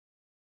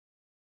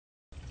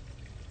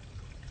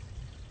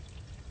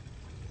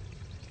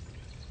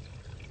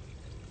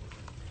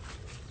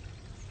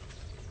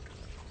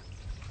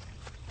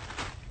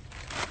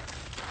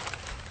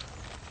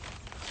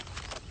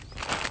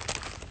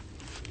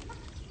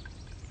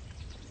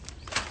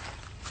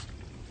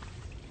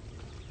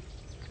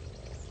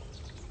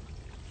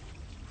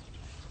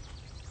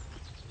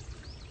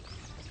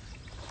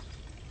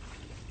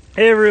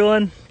Hey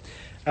everyone,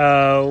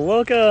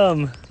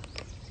 welcome.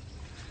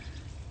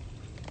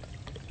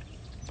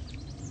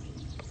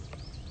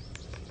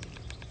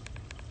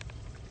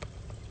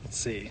 Let's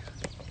see.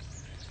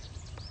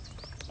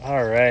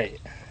 All right.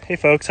 Hey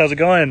folks, how's it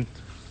going?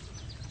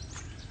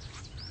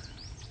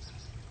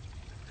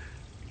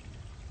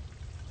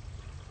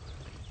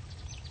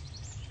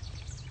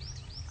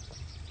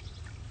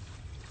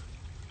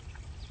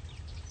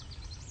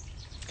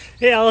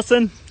 Hey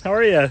Allison, how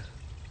are you?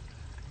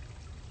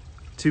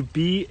 To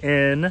be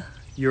in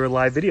your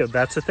live video,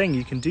 that's the thing,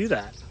 you can do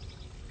that.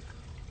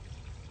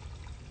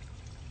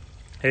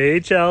 Hey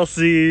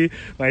Chelsea,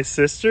 my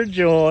sister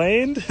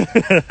joined.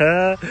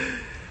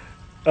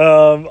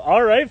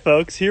 All right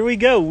folks, here we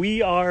go.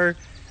 We are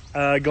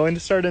going to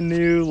start a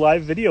new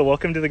live video.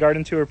 Welcome to the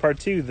garden tour part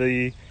 2,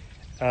 the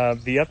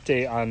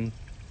update on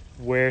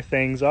where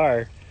things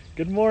are.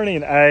 Good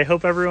morning. I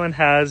hope everyone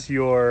has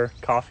your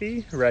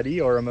coffee ready,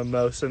 or a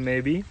mimosa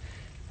maybe,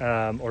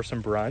 or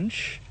some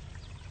brunch.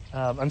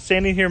 I'm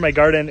standing here in my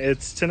garden.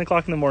 It's 10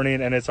 o'clock in the morning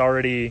and it's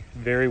already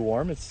very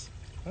warm. It's,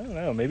 I don't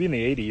know, maybe in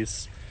the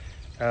 80s.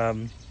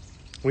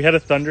 We had a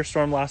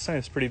thunderstorm last night.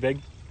 It's pretty big.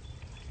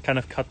 Kind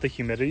of cut the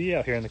humidity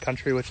out here in the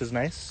country, which is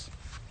nice.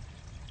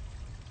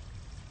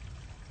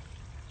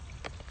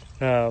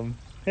 Hey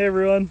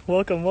everyone,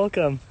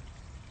 welcome.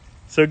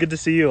 So good to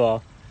see you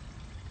all.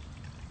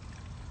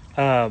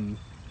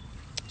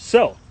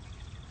 So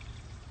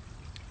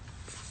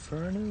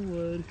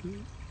Fernwood,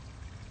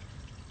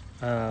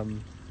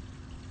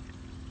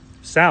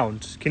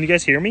 sound. Can you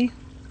guys hear me?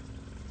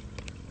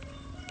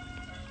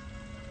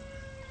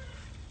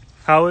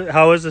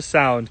 How is the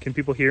sound? Can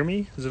people hear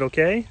me? Is it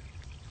okay?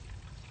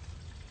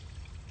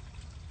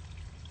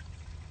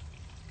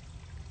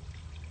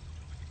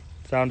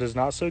 Sound is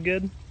not so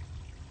good.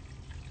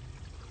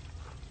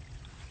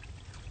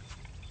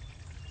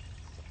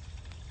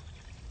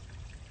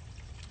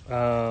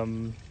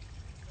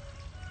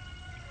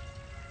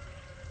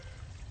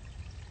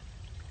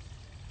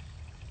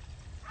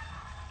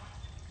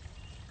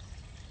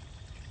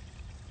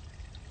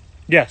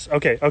 Yes.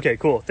 Okay,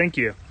 cool. Thank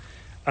you.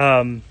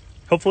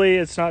 Hopefully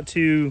it's not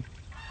too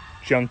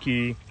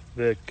junky,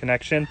 the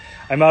connection.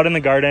 I'm out in the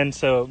garden,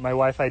 so my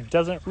Wi-Fi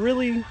doesn't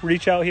really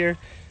reach out here.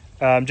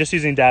 Just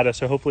using data,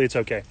 so hopefully it's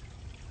okay.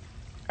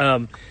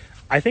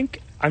 I think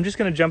I'm just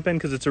going to jump in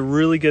because it's a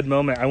really good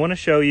moment. I want to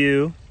show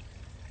you.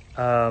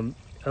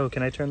 Oh,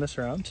 can I turn this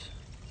around?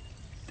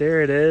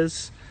 There it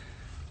is.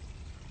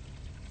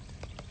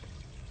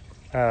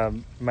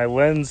 My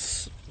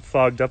lens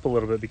fogged up a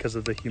little bit because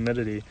of the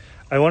humidity.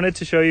 I wanted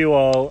to show you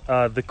all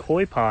the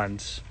koi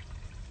ponds.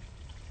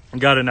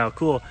 Got it now.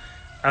 Cool.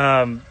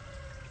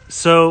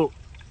 So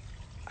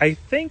I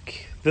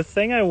think the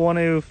thing I want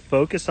to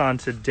focus on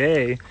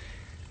today,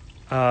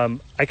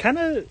 I kind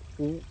of,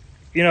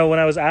 when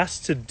I was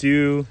asked to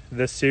do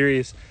this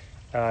series,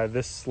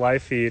 this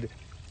live feed,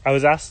 I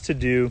was asked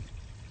to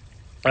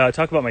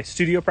talk about my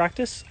studio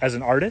practice as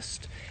an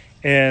artist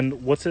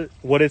and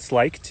what it's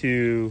like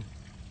to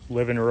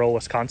live in rural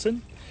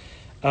Wisconsin.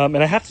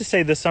 And I have to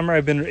say, this summer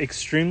I've been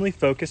extremely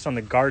focused on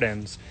the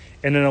gardens,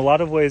 and in a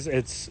lot of ways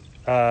it's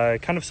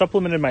kind of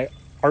supplemented my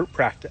art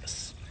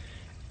practice.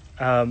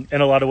 In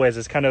a lot of ways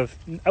it's kind of,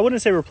 I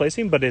wouldn't say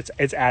replacing, but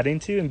it's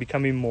adding to and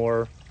becoming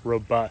more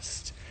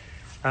robust.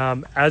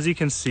 As you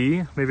can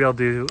see, maybe I'll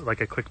do like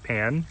a quick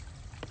pan.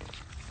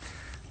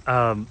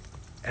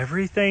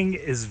 Everything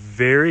is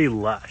very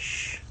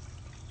lush.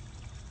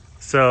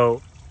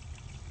 So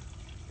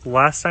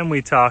last time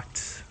we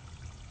talked,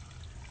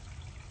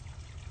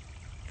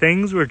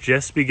 things were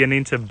just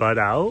beginning to bud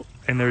out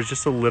and there's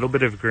just a little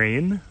bit of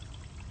green.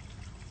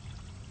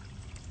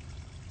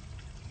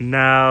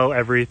 Now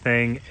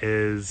everything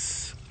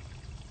is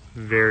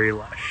very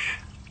lush.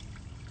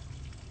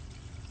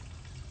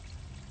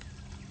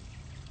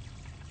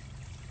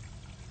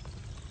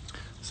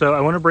 So I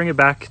want to bring it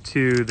back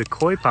to the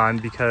koi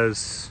pond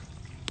because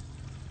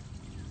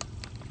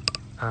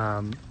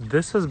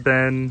this has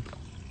been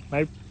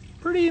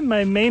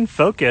my main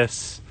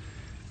focus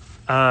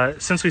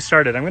since we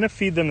started. I'm going to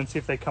feed them and see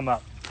if they come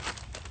up.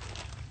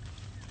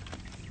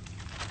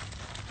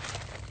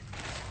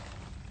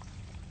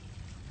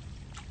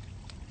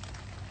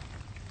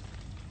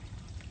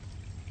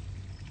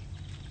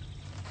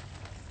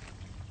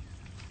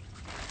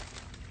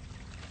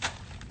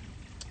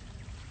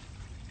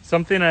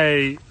 Something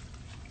I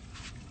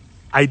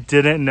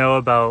didn't know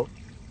about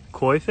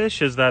koi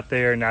fish is that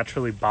they are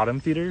naturally bottom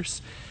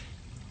feeders.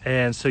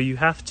 And so you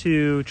have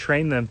to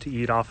train them to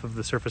eat off of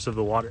the surface of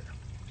the water.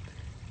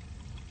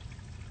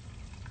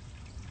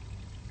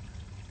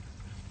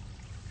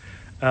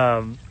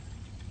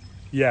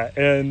 Yeah,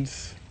 and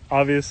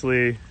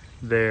obviously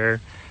they're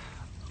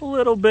a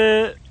little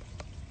bit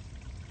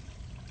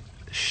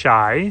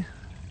shy.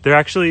 They're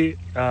actually,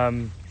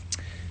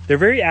 they're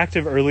very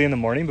active early in the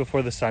morning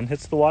before the sun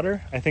hits the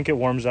water. I think it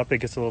warms up, it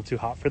gets a little too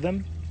hot for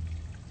them.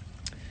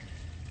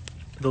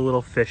 The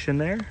little fish in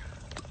there.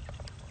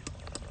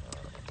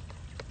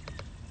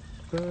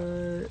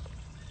 But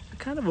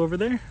kind of over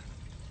there.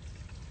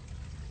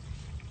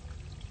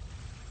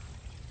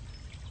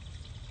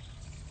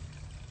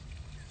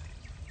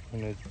 I'm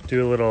gonna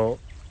do a little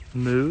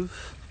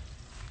move.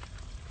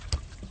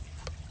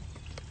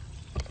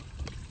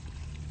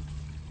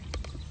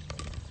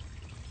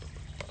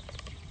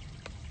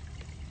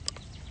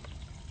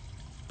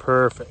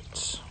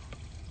 Perfect.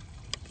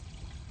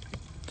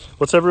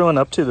 What's everyone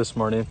up to this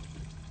morning?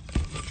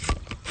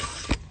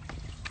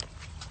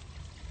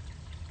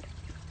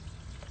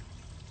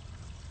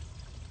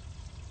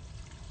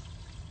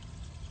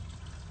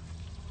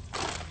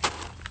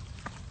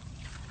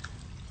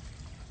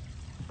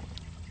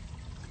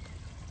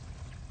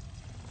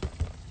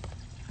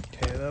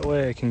 Okay, that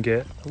way I can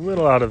get a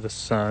little out of the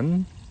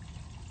sun.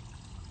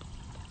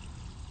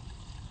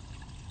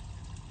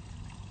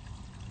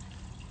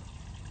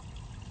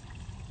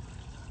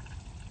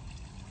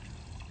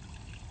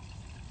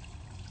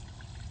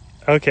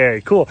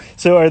 Okay, cool.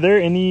 So are there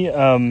any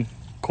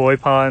koi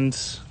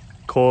ponds,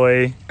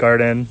 koi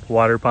garden,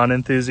 water pond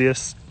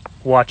enthusiasts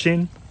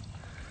watching?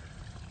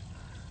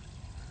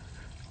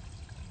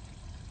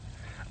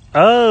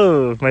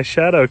 Oh, my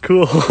shadow,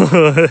 cool.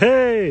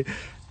 Hey!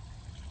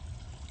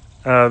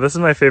 This is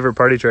my favorite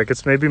party trick.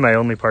 It's maybe my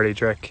only party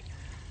trick.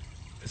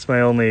 It's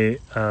my only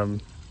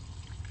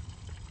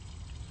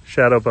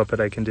shadow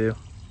puppet I can do.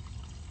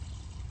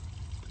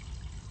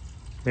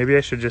 Maybe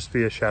I should just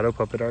be a shadow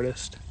puppet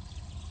artist.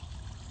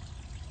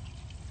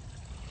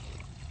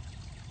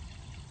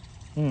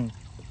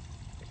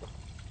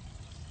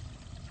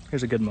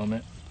 Here's a good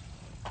moment.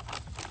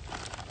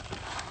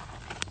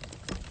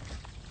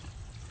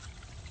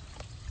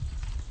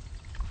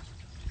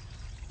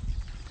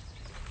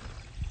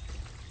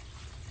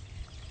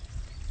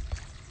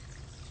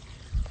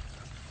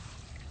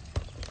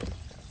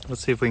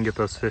 Let's see if we can get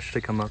those fish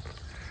to come up.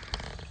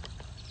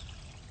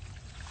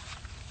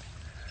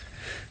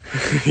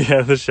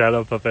 Yeah, the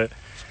shadow puppet.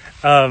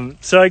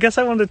 So I guess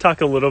I wanted to talk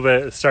a little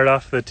bit, start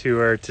off the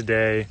tour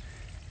today,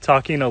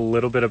 talking a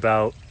little bit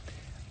about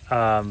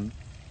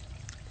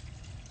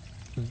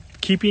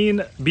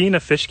being a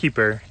fish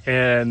keeper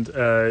and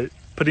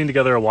putting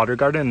together a water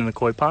garden in the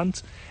koi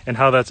ponds and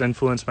how that's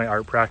influenced my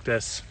art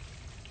practice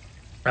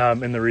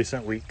in the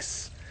recent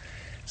weeks.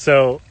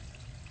 So,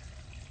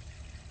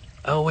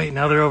 oh wait,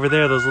 now they're over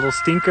there, those little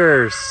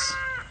stinkers.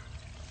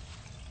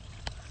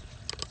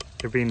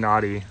 They're being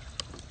naughty.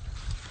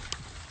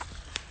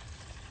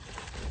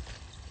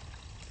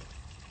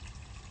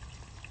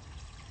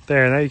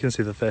 There, now you can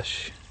see the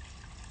fish.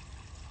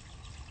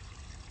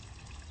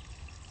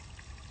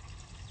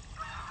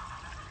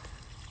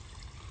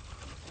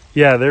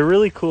 Yeah, they're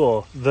really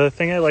cool. The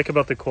thing I like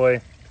about the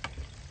koi,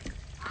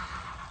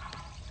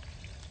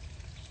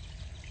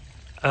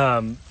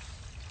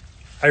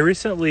 I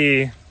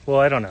recently, well,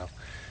 I don't know.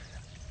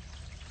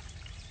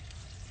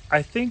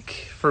 I think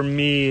for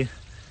me,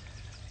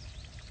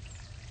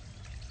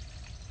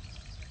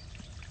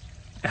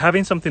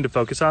 having something to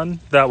focus on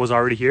that was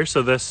already here.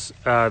 So this,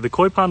 the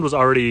koi pond was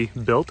already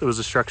built. It was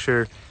a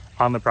structure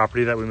on the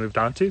property that we moved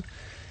on to,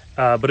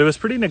 but it was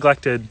pretty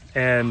neglected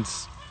and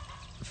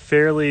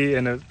fairly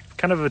in a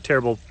kind of a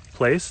terrible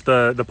place.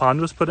 The pond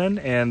was put in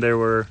and there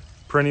were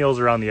perennials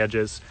around the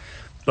edges,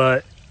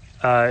 but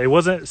it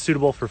wasn't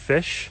suitable for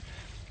fish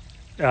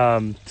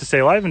to stay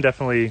alive, and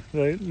definitely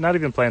not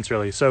even plants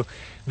really. So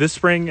this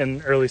spring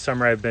and early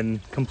summer, I've been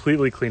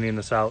completely cleaning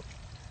this out.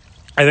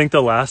 I think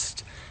the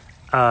last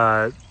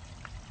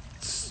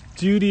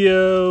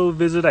studio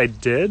visit I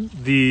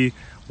did, the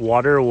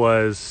water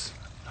was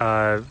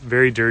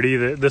very dirty.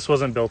 This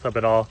wasn't built up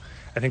at all.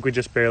 I think we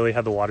just barely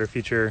had the water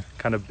feature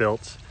kind of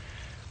built.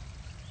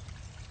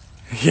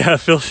 Yeah,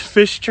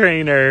 fish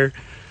trainer.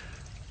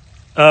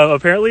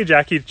 Apparently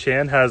Jackie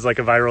Chan has like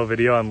a viral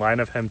video online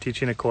of him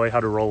teaching a koi how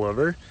to roll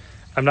over.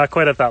 I'm not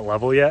quite at that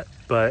level yet,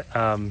 but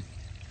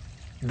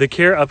the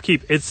care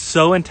upkeep, it's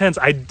so intense.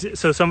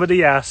 So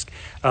somebody asked,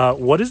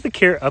 what is the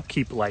care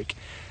upkeep like?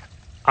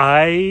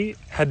 I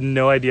had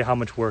no idea how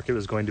much work it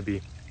was going to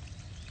be,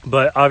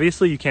 but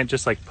obviously you can't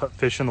just like put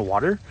fish in the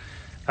water.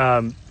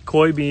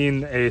 Koi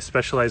being a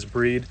specialized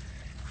breed,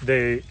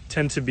 they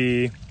tend to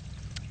be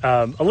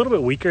a little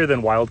bit weaker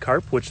than wild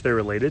carp, which they're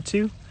related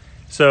to.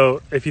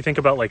 So if you think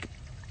about like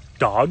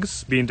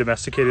dogs being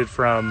domesticated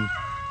from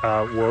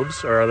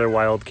wolves or other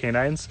wild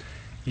canines,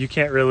 you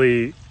can't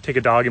really take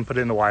a dog and put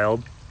it in the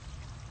wild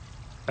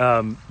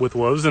with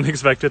wolves and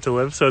expect it to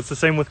live. So it's the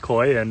same with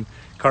koi and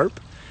carp.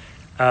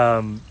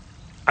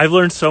 I've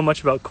learned so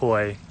much about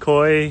koi.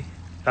 Koi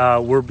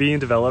were being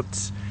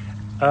developed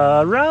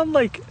around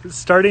like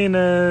starting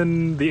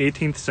in the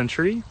 18th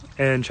century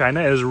in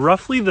China. It was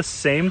roughly the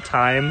same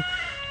time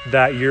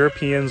that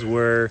Europeans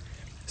were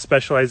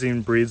specializing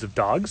in breeds of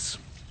dogs.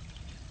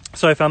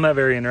 So I found that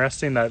very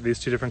interesting that these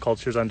two different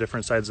cultures on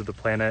different sides of the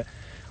planet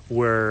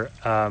were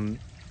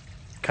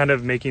kind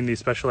of making these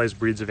specialized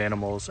breeds of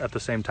animals at the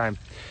same time.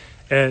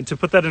 And to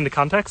put that into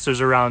context,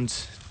 there's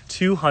around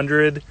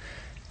 200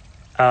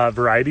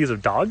 varieties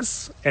of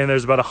dogs, and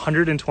there's about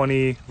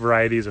 120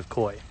 varieties of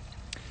koi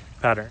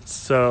patterns.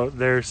 So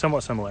they're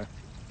somewhat similar.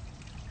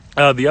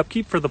 The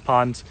upkeep for the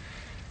pond,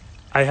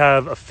 I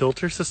have a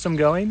filter system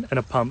going and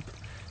a pump.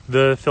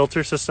 The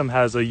filter system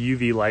has a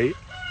UV light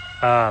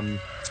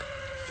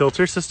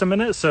filter system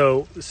in it.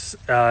 So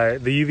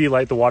the UV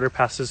light, the water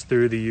passes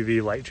through the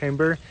UV light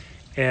chamber,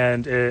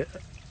 and it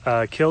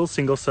kills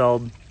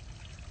single-celled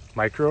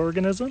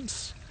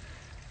microorganisms.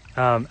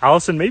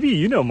 Allison, maybe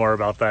you know more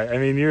about that. I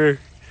mean, you're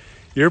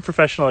a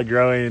professional at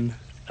growing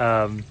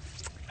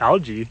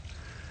algae.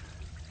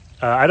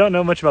 I don't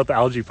know much about the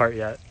algae part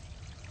yet,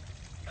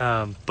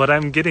 but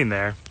I'm getting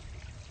there.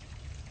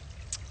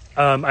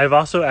 I've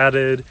also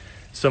added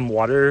some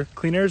water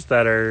cleaners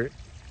that are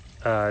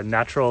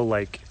natural,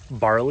 like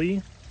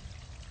barley.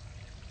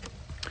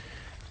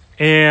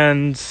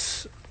 And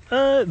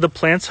the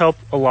plants help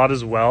a lot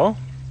as well.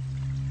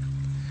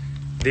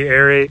 They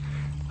aerate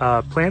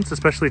plants,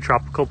 especially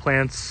tropical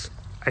plants.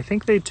 I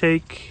think they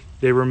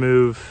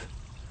remove,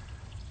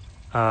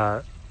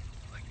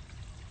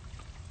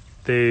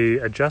 they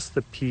adjust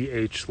the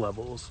pH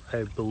levels,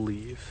 I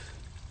believe.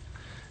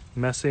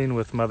 Messing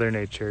with Mother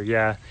Nature,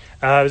 yeah.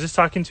 I was just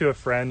talking to a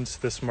friend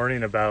this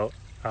morning about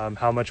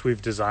how much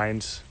we've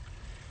designed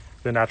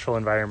the natural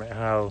environment,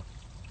 how,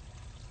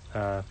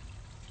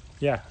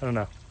 yeah, I don't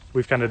know.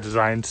 We've kind of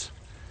designed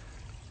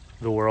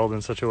the world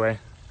in such a way.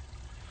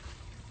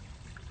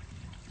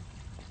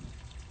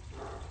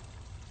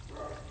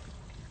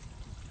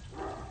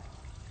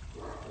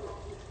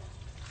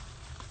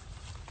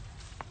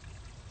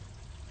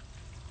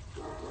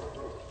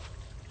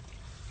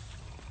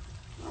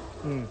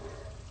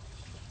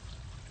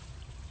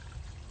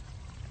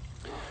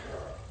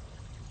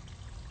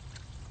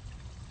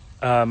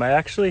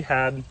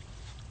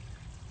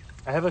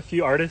 I have a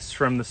few artists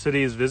from the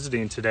cities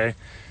visiting today.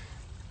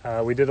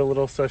 We did a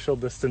little social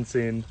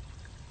distancing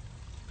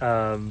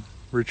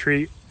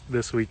retreat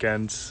this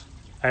weekend.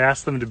 I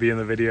asked them to be in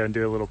the video and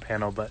do a little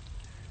panel, but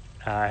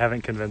I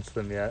haven't convinced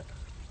them yet.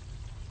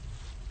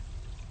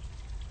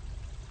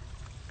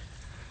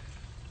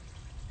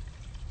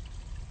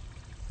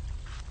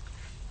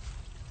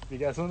 You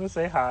guys want to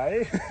say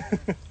hi?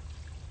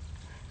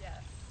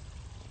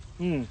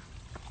 Yes.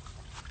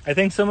 I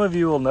think some of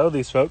you will know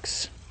these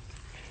folks.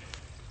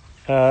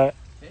 Hey,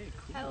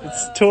 cool.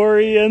 It's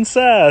Tori and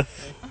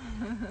Seth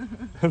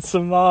and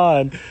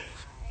Saman.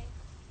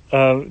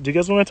 Do you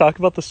guys want to talk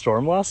about the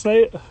storm last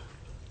night?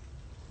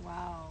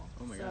 Wow.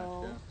 Oh my so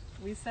gosh,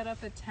 yeah. we set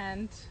up a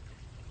tent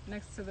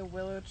next to the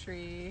willow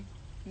tree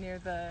near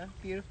the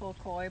beautiful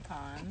koi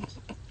pond.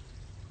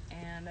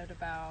 And at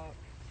about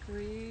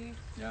 3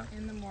 Yeah.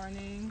 in the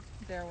morning,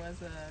 there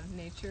was a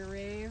nature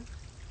rave.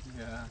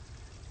 Yeah.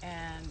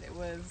 And it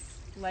was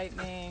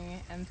lightning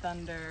and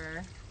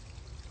thunder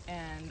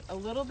and a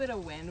little bit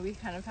of wind. We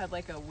kind of had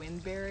like a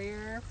wind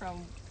barrier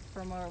from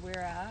where we were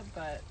at,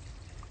 but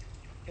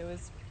it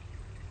was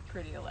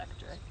pretty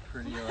electric.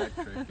 Pretty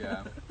electric,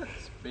 yeah.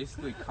 It's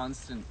basically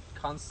constant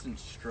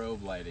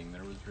strobe lighting.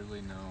 There was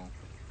really no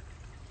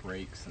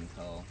breaks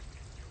until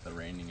the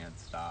raining had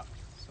stopped.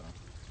 So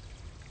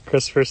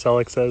Christopher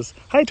Selleck says,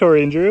 "Hi,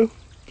 Tori and Drew."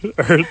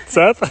 Or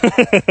Seth. oh my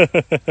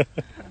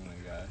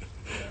gosh.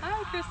 Yeah.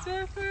 Hi,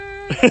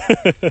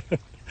 Christopher!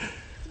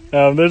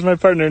 There's my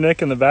partner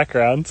Nick in the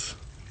background.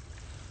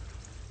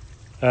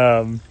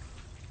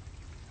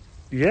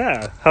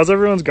 Yeah, how's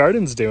everyone's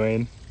gardens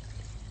doing?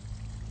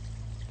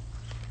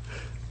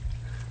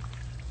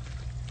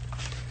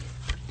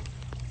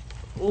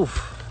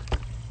 Oof.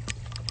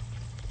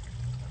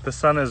 The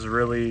sun is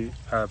really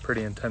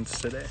pretty intense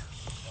today.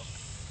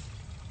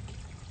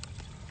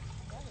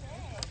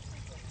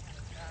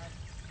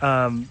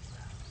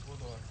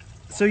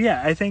 So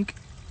yeah, I think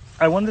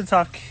I wanted to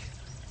talk,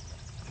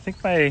 I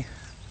think my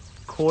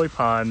koi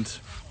pond,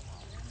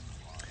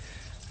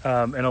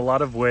 in a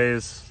lot of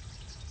ways,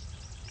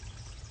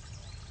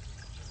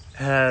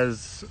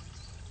 has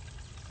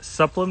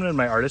supplemented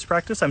my artist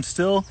practice. I'm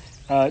still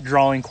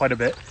drawing quite a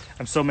bit.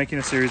 I'm still making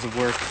a series of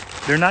work.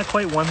 They're not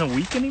quite one a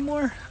week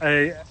anymore.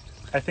 I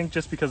think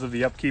just because of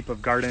the upkeep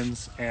of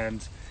gardens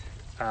and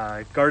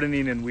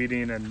gardening and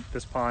weeding and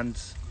this pond,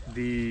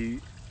 the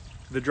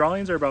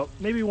drawings are about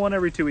maybe one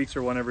every 2 weeks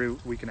or one every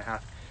week and a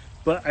half.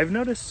 But I've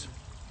noticed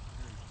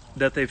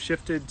that they've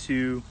shifted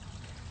to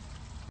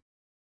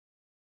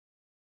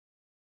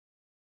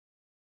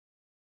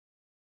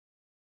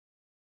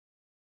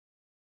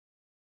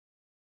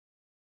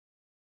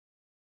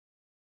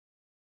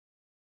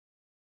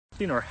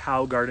or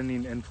how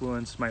gardening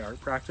influenced my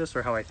art practice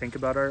or how I think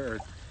about art or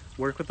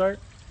work with art.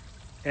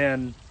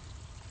 And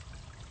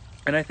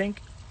I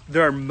think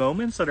there are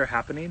moments that are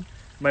happening.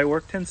 My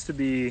work tends to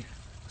be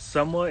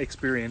somewhat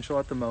experiential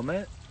at the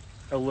moment,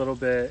 a little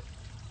bit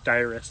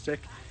diaristic,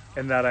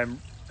 in that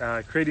I'm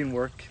creating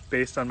work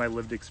based on my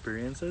lived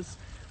experiences.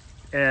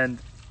 And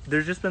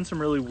there's just been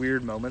some really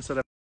weird moments that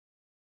I've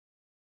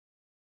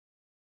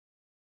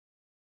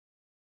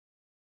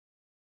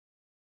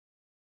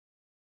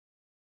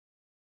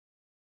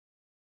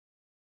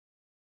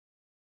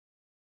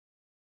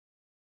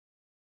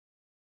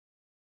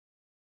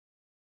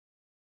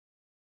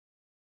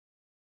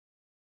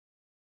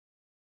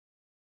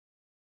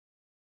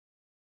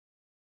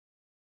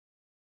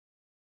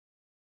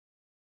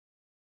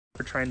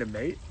trying to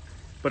mate,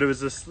 but it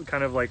was this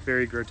kind of like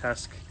very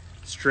grotesque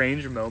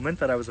strange moment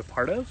that I was a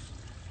part of,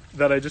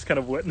 that I just kind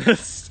of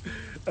witnessed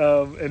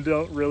and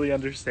don't really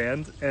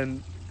understand.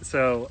 And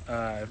so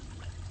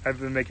I've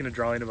been making a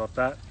drawing about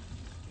that.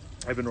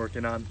 I've been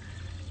working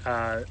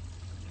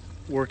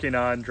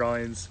on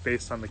drawings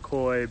based on the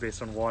koi,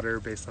 based on water,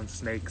 based on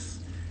snakes.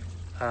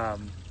 I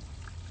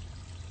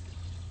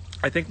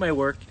think my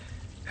work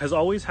has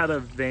always had a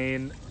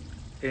vein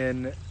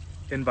in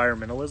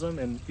environmentalism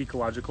and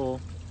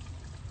ecological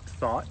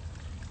thought,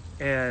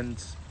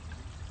 and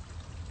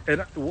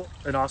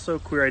also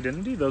queer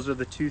identity. Those are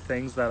the two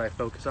things that I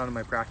focus on in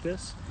my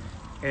practice,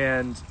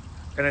 and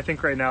I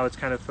think right now it's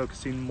kind of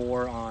focusing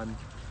more on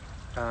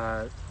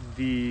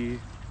the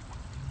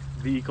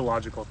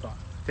ecological thought,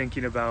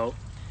 thinking about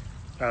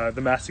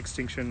the mass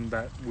extinction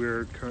that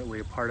we're currently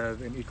a part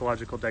of, and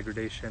ecological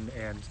degradation,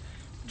 and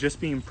just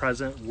being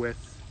present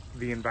with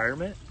the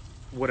environment,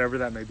 whatever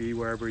that may be,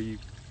 wherever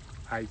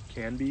I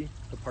can be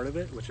a part of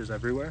it, which is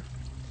everywhere.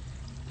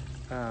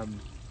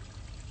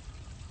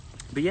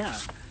 But yeah,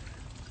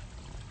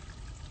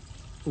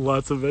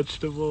 lots of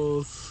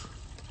vegetables.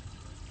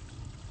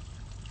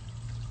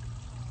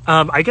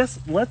 I guess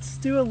let's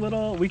do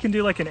we can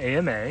do like an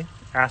AMA,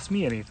 ask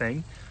me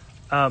anything.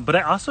 But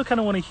I also kind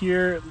of want to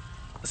hear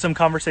some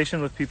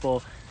conversation with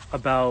people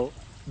about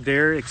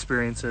their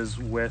experiences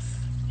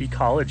with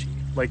ecology.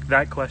 Like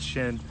that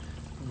question,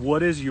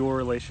 what is your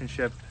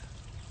relationship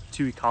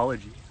to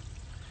ecology?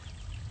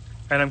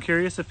 And I'm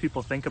curious if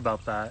people think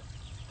about that,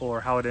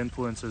 or how it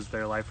influences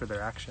their life or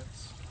their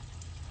actions,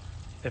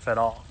 if at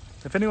all.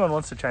 If anyone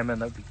wants to chime in,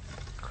 that'd be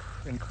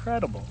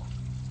incredible.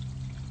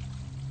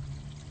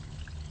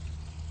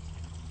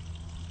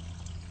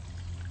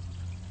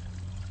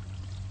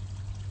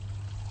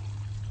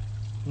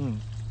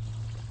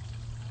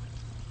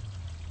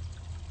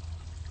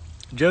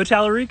 Joe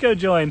Talarico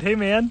joined. Hey,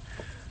 man.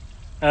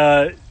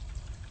 Joe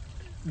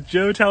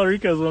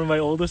Talarico is one of my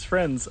oldest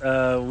friends.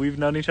 We've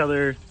known each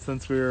other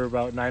since we were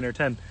about 9 or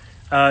 10.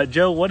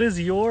 Joe, what is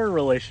your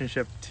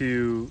relationship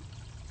to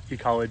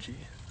ecology?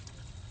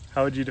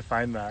 How would you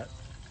define that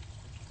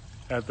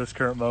at this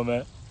current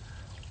moment?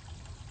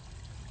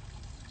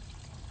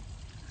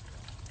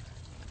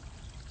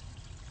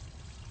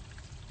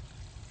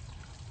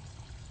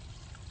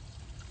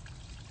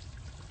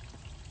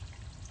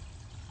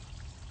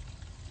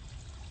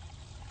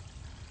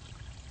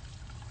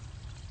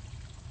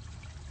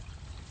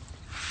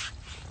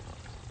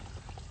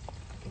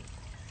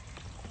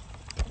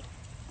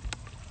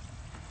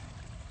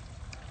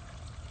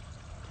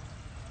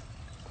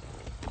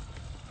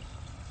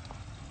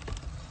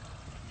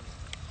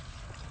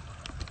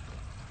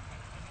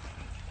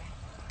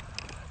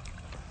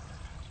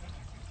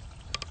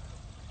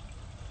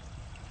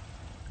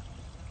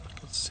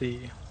 Let's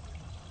see.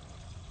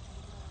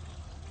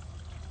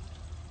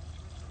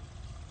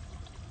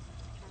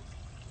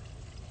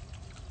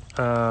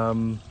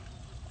 To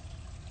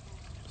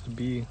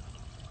be,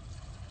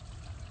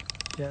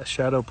 yeah,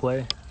 shadow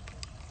play.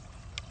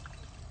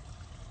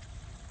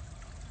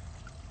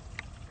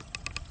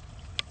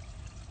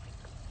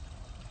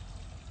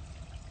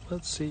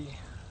 Let's see.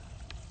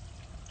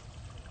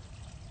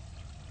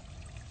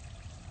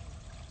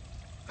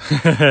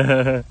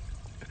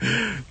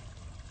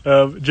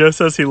 Joe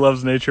says he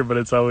loves nature, but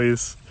it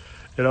always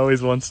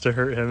wants to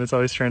hurt him. It's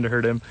always trying to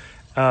hurt him.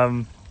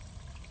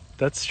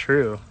 That's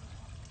true.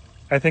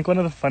 I think one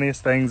of the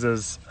funniest things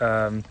is,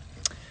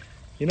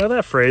 you know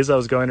that phrase that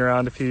was going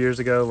around a few years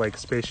ago, like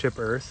spaceship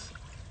Earth?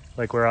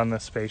 Like we're on the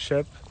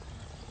spaceship.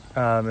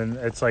 And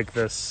it's like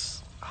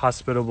this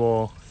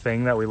hospitable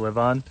thing that we live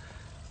on.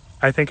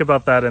 I think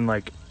about that in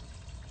like,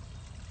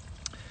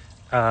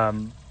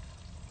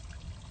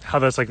 how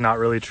that's like not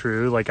really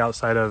true. Like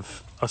outside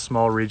of a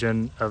small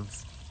region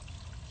of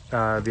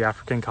the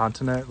African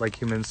continent,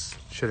 like humans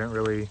shouldn't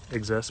really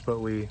exist, but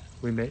we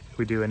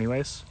do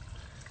anyways.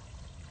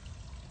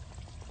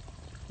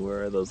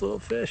 Where are those little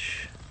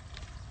fish?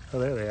 Oh,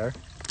 there they are.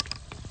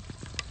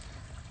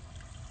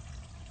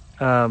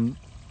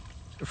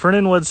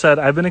 Fernan Wood said,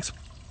 I've been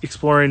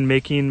exploring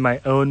making my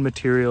own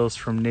materials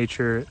from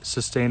nature,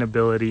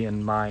 sustainability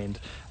in mind.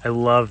 I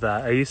love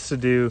that. I used to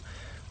do,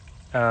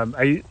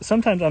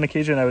 sometimes on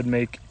occasion I would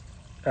make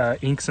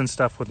inks and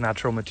stuff with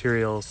natural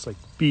materials like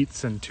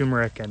beets and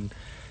turmeric and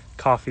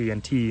coffee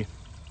and tea,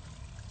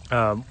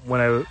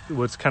 when I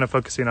was kind of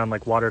focusing on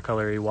like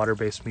watercolory,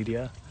 water-based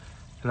media.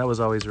 And that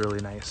was always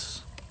really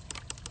nice.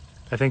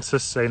 I think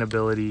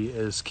sustainability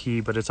is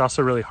key, but it's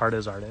also really hard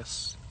as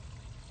artists.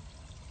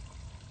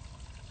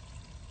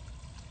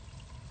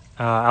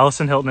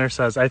 Allison Hiltner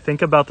says, I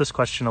think about this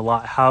question a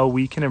lot, how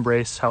we can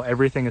embrace how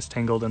everything is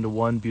tangled into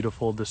one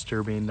beautiful,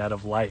 disturbing net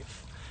of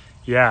life.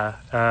 Yeah,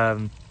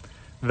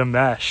 the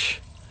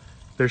mesh.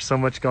 There's so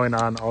much going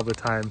on all the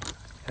time,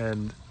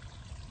 and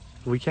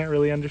we can't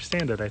really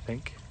understand it, I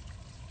think.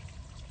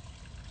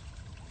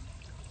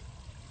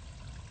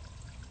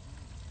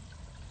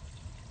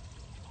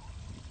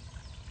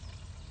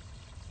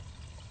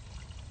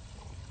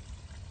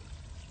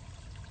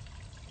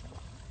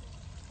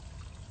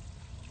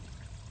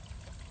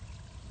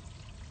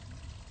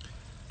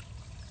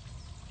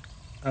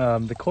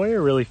 The koi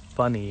are really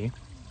funny.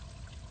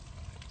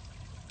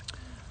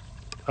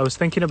 I was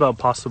thinking about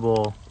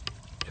possible,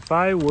 if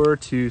I were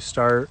to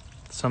start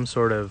some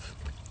sort of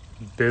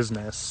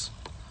business,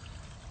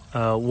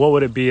 what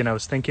would it be? And I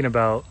was thinking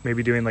about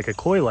maybe doing like a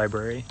koi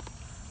library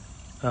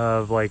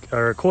of like,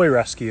 or a koi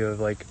rescue of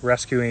like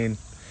rescuing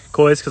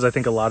kois, because I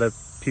think a lot of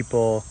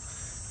people,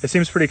 it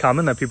seems pretty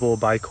common that people will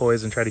buy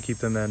kois and try to keep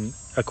them in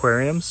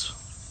aquariums,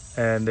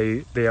 and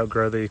they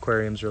outgrow the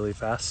aquariums really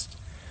fast.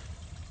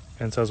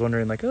 And so I was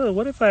wondering like, oh,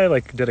 what if I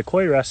like did a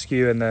koi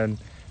rescue and then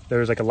there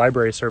was like a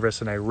library service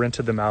and I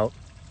rented them out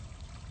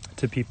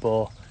to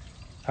people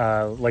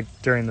like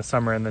during the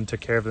summer and then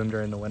took care of them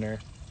during the winter.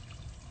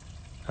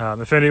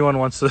 If anyone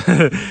wants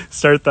to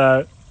start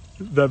that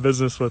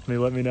business with me,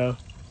 let me know.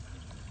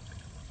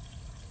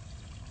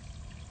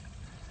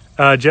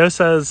 Joe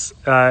says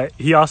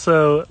he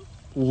also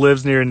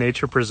lives near a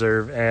nature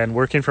preserve, and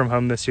working from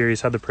home this year,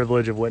 he's had the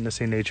privilege of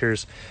witnessing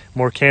nature's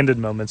more candid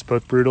moments,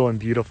 both brutal and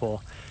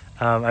beautiful.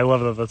 I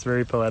love that. That's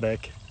very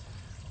poetic.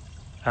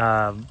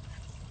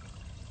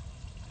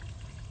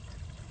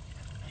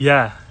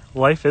 Yeah,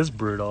 life is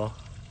brutal.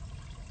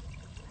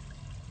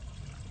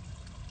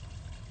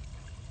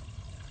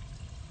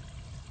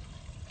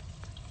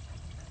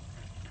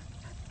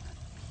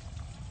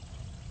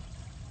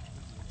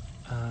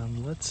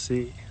 Let's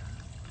see.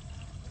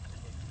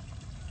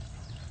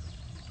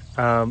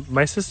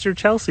 My sister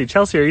Chelsea.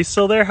 Chelsea, are you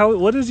still there?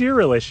 What is your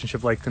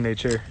relationship like to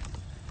nature?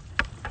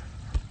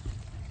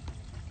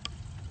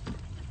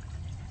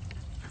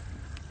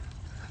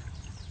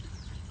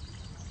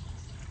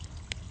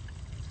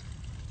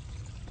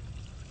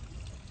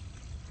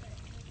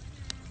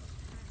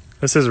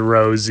 This is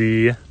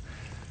Rosie.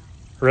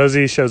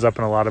 Rosie shows up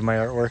in a lot of my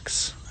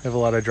artworks. I have a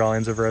lot of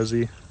drawings of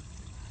Rosie.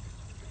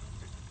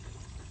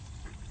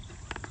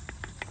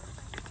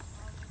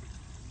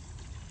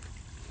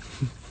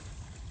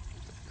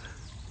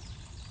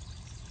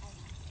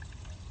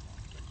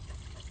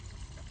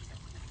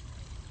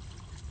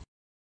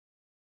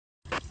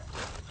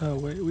 Oh,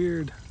 wait,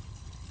 weird.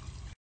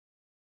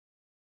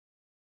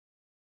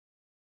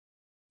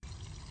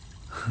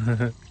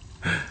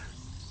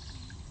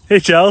 Hey,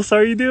 Chels, how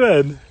are you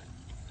doing?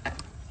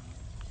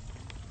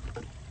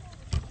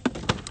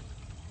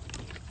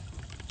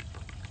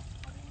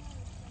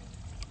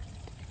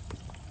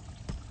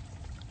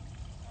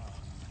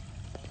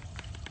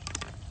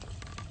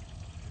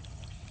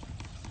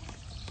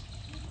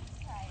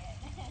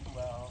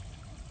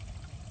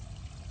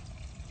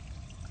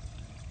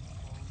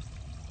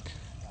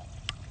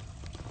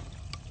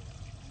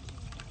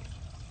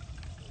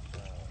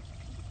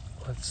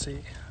 Let's see.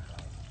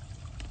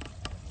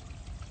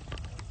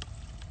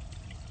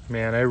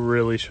 Man, I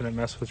really shouldn't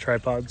mess with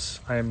tripods.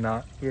 I am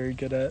not very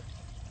good at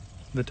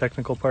the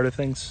technical part of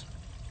things.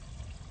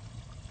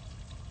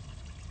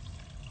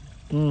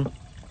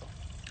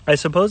 I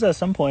suppose at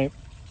some point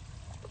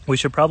we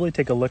should probably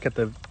take a look at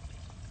the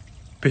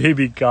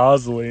baby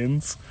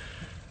goslings.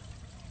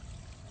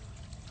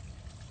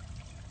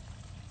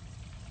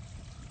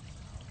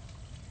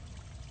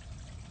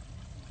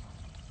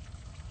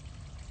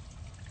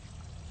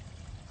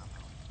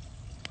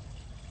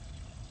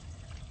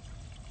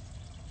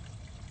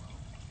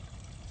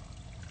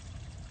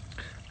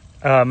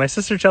 My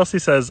sister Chelsea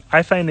says,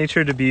 I find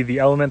nature to be the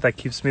element that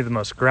keeps me the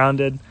most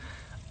grounded.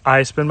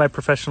 I spend my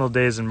professional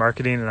days in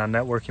marketing and on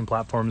networking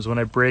platforms when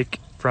I break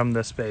from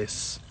the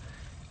space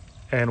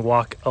and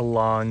walk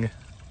along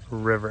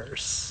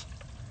rivers.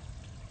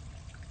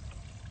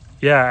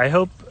 Yeah, I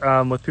hope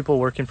with people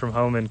working from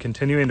home and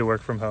continuing to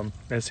work from home,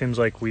 it seems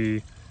like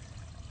we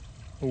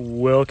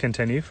will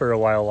continue for a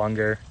while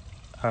longer.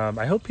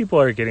 I hope people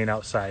are getting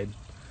outside.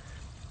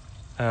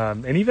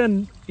 And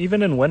even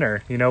in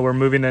winter, you know, we're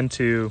moving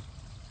into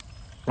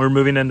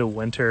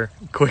winter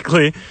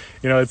quickly.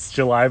 You know, it's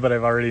July, but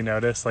I've already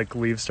noticed like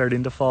leaves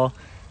starting to fall,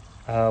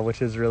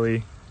 which is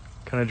really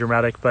kind of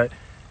dramatic. But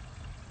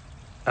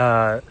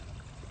I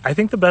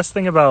think the best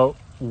thing about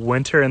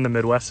winter in the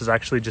Midwest is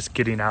actually just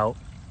getting out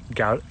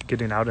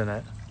in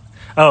it.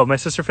 Oh, my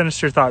sister finished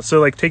her thought. So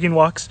like taking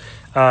walks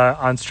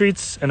on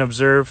streets and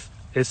observe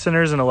is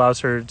centers and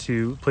allows her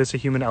to place a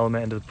human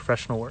element into the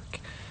professional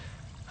work.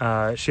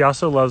 She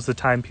also loves the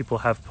time people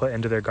have put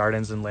into their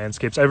gardens and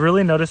landscapes. I've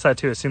really noticed that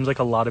too. It seems like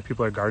a lot of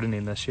people are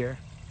gardening this year,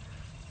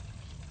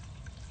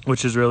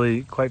 which is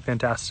really quite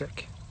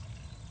fantastic.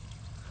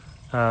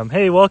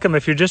 Hey, welcome.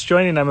 If you're just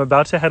joining, I'm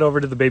about to head over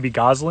to the baby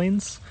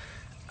goslings.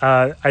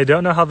 I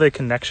don't know how the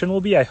connection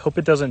will be. I hope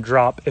it doesn't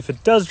drop. If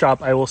it does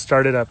drop, I will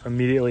start it up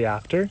immediately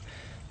after.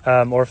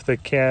 Or if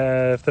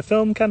the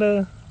film kind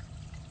of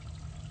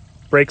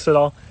breaks it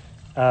all.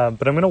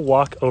 But I'm going to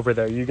walk over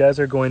there. You guys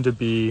are going to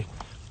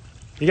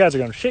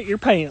shit your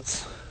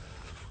pants.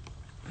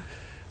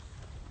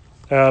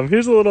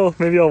 Here's a little,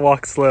 maybe I'll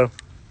walk slow.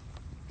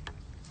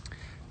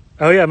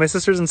 Oh yeah, my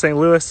sister's in St.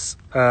 Louis.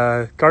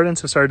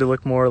 Gardens have started to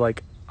look more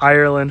like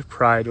Ireland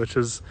Pride, which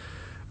was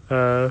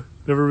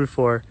never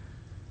before.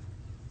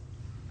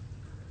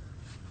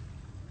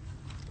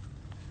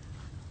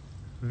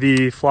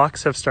 The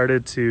phlox have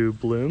started to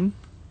bloom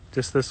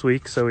just this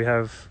week, so we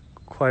have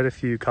quite a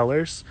few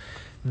colors.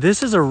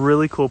 This is a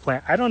really cool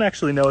plant. I don't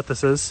actually know what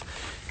this is.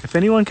 If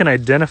anyone can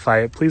identify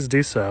it, please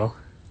do so.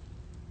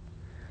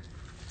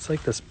 It's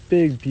like this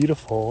big,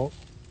 beautiful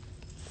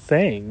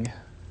thing.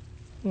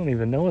 I don't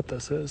even know what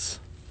this is.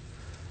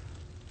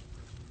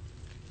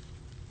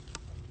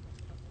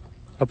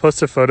 I'll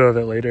post a photo of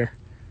it later.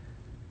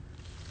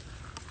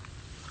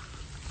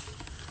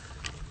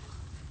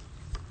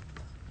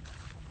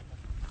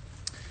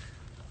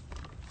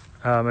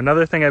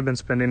 Another thing I've been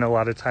spending a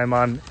lot of time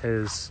on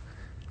is,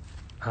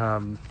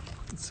 let's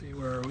see,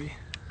 where are we?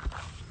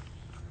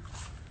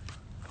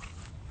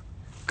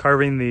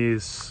 Carving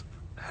these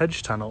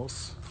hedge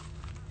tunnels.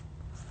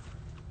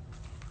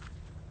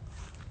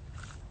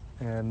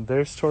 And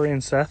there's Tori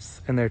and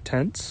Seth in their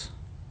tents.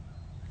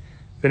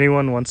 If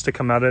anyone wants to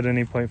come out at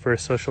any point for a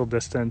social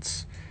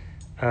distance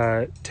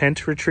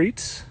tent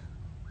retreat,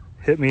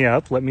 hit me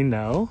up, let me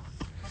know.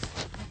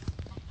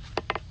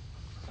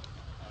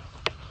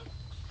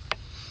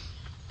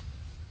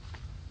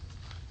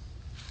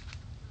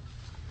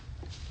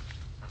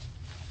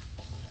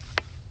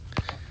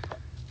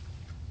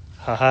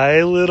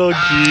 Hi, little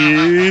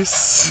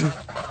geese.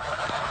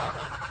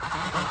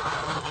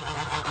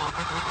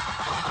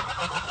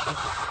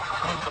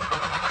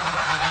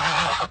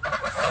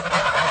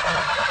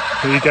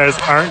 You guys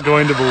aren't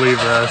going to believe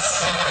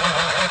this.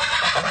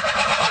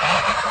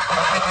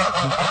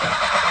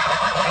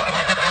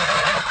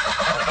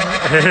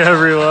 Hey,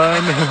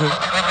 everyone.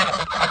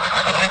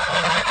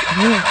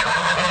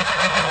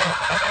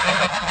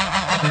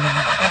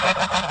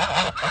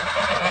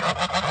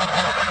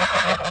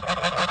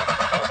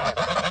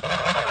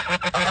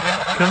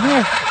 Come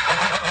here.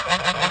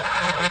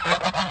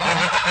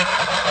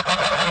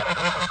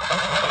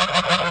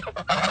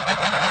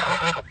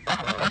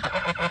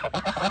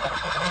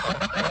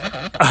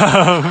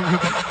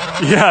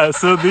 Yeah,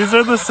 so these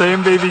are the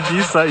same baby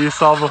geese that you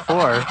saw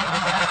before.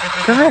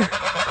 Come here.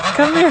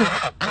 Come here.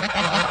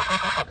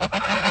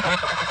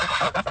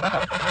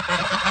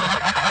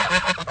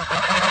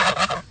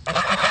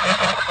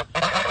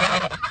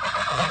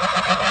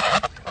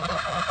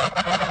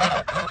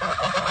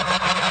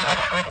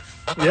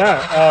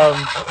 Yeah,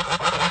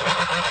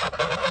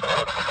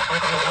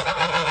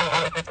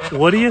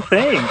 what do you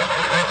think?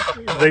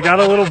 They got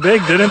a little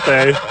big, didn't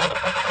they?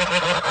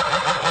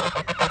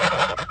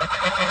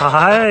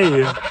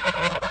 Hi.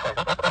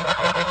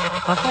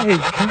 Hi,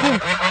 come here.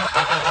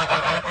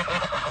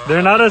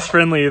 They're not as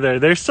friendly either.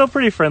 They're still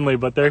pretty friendly,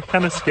 but they're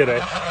kind of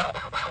skittish.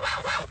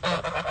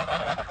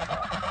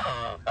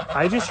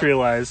 I just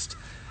realized.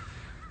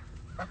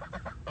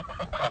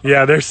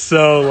 Yeah, they're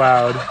so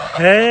loud.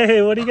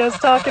 Hey, what are you guys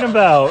talking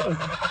about?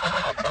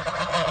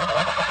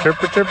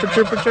 Chirper, chirper,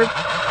 chirper, chirp.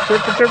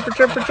 Chirper, chirper,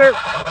 chirper, chirp.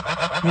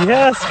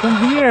 Yes,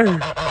 come here.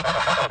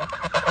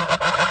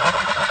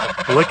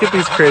 Look at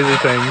these crazy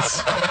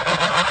things.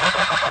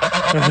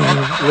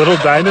 Little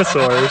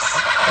dinosaurs.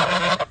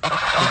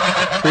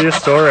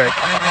 Prehistoric.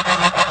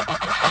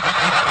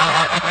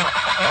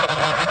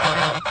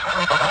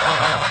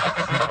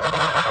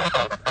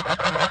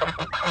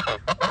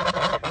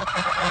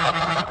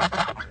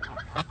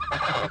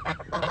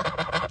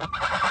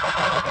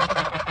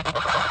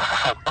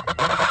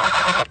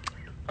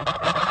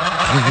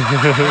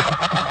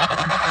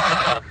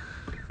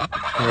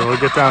 Here, we'll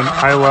get down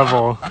eye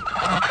level.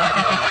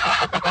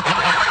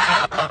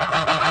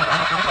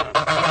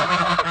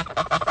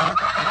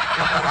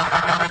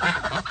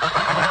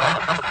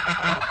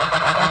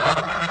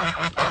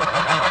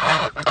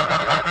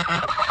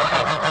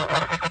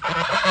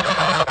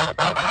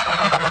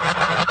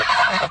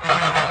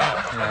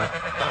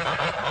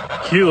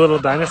 Cute little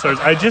dinosaurs.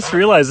 I just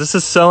realized this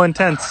is so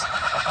intense.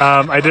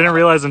 I didn't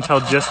realize until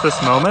just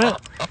this moment,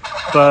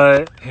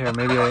 but here,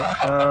 maybe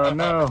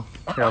no.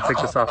 Here, I'll take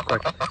this off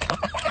quick.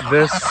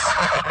 This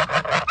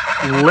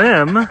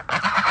limb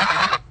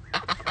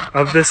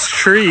of this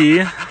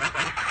tree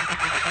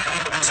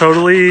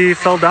totally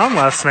fell down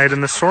last night in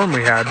the storm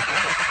we had.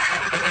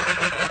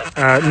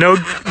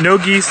 No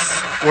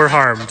geese were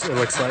harmed, it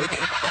looks like.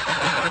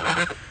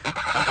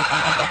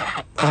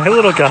 Hi,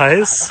 little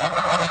guys.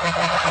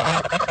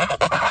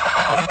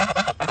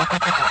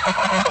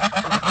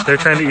 They're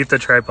trying to eat the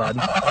tripod.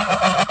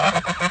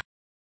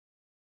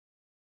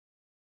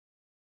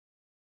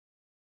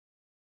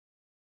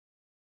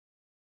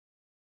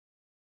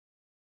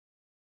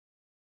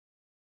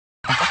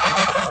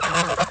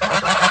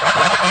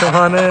 Come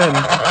on in.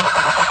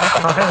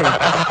 Hi.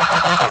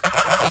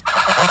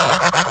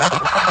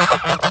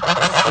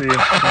 See,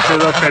 I'm sure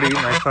they'll try to eat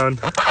my phone.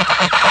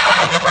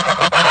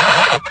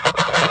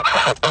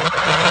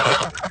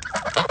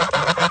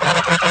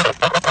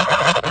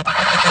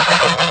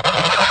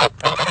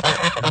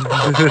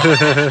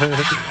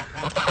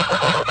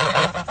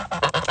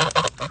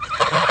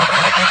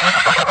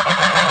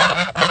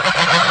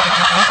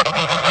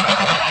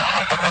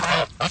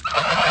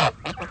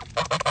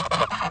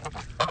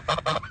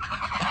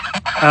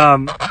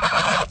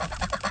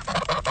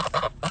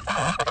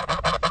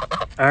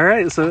 All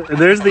right, so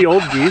there's the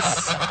old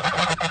geese.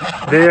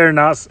 They are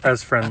not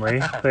as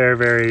friendly. They're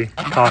very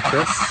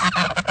cautious.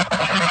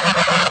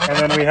 And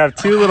then we have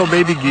two little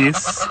baby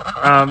geese.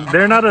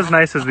 They're not as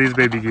nice as these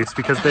baby geese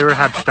because they were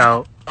hatched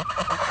out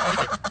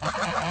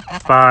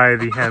by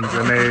the hens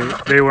and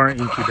they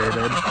weren't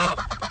incubated.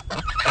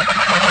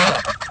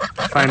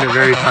 I find it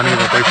very funny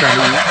that they're trying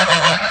to eat.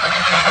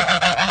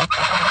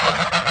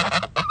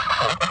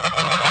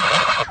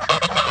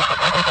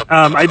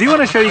 I do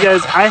want to show you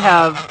guys,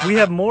 we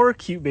have more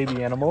cute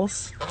baby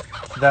animals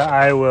that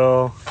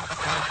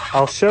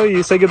I'll show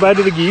you. Say goodbye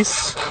to the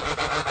geese.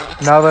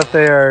 Now that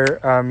they are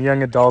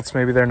young adults,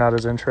 maybe they're not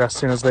as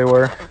interesting as they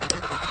were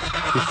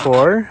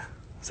before.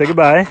 Say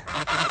goodbye.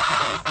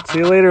 See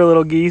you later,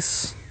 little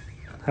geese.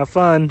 Have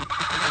fun.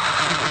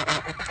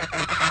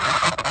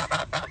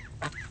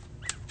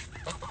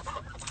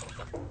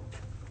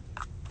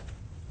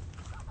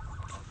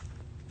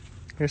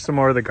 Here's some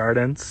more of the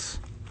gardens.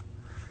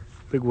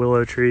 Big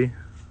willow tree.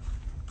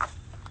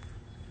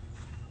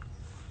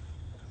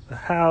 The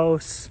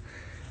house.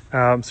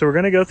 So we're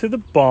gonna go through the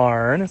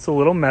barn. It's a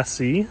little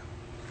messy.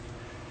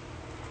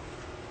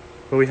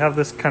 But we have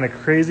this kind of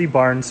crazy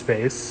barn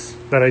space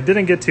that I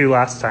didn't get to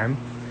last time.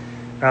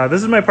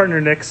 This is my partner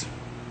Nick's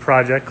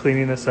project,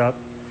 cleaning this up,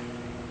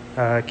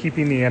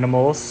 keeping the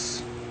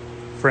animals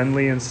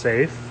friendly and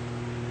safe.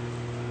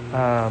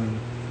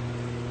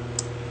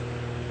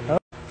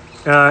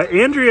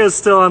 Andrea is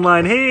still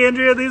online. Hey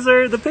Andrea, these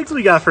are the pigs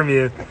we got from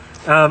you.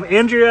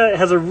 Andrea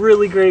has a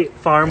really great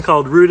farm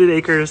called Rooted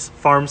Acres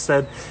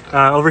Farmstead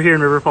over here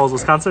in River Falls,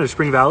 Wisconsin, or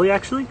Spring Valley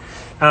actually.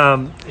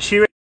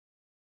 She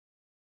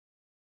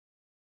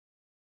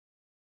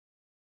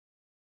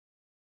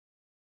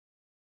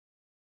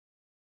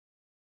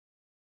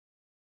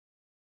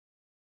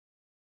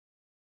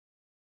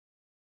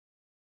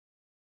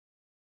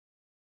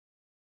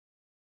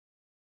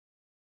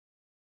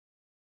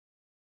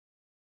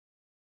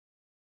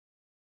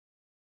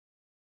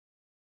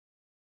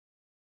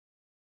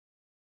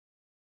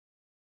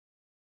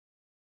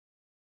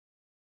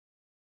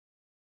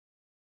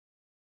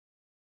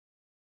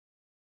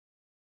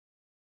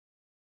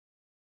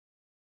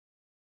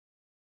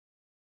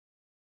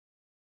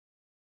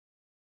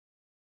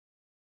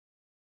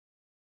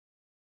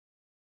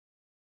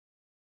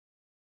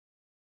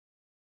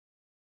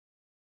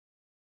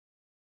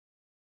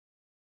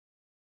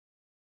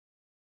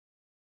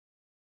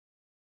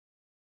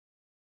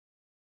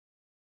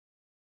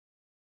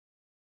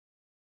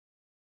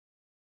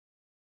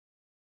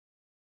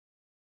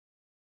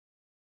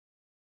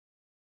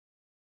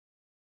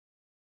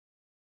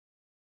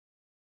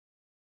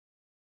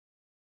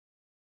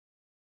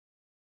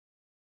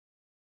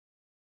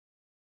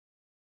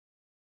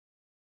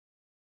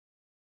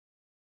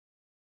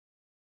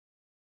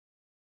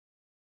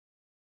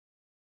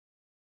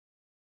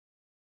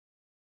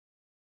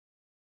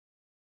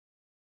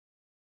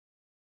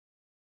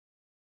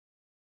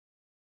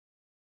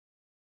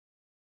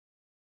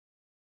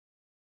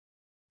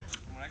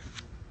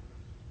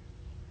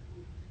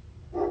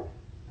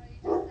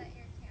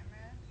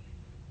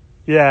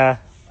Yeah.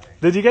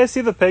 Did you guys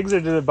see the pigs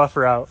or did it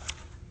buffer out?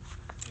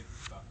 It's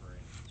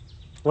buffering.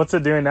 What's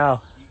it doing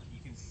now? You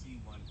can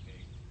see one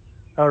pig.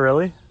 Oh,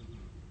 really?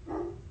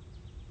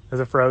 Is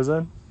it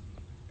frozen?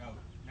 Oh,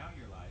 now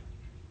you're live.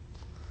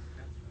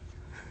 That's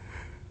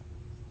right.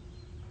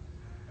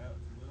 Oh,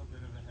 it's a little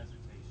bit of a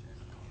hesitation.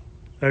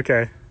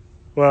 Okay.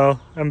 Well,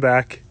 I'm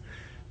back.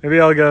 Maybe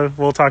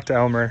we'll talk to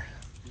Elmer.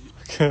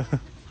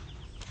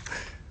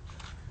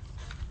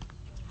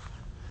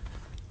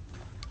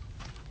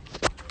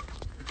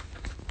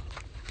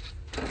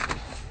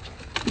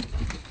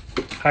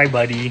 Hi,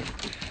 buddy.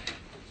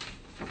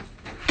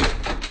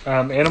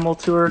 Animal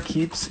tour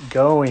keeps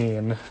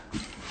going.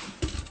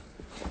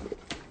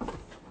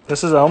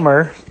 This is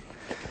Elmer.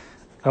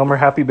 Elmer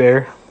Happy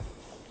Bear.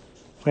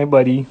 Hi,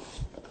 buddy.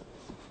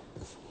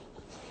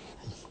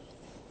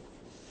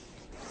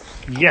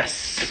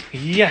 Yes.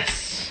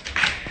 Yes.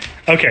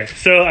 Okay,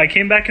 so I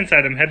came back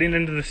inside. I'm heading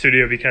into the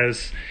studio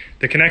because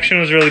the connection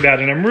was really bad.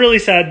 And I'm really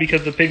sad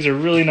because the pigs are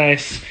really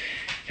nice.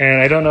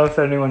 And I don't know if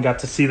anyone got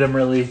to see them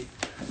really.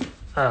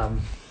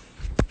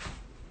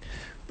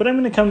 But I'm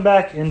going to come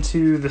back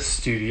into the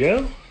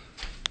studio.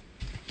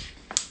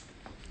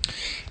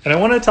 And I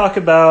want to talk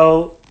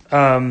about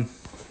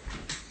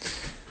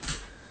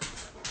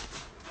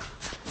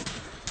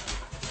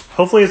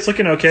hopefully it's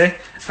looking okay.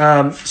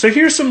 So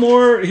here's some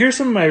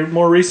of my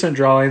more recent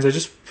drawings. I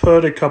just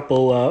put a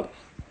couple up.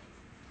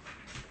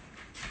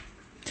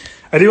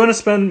 I do want to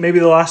spend maybe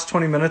the last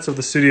 20 minutes of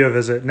the studio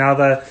visit now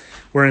that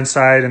we're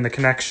inside and the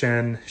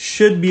connection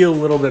should be a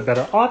little bit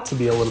better, ought to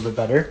be a little bit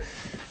better.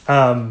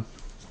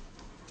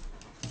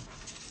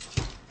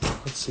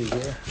 Let's see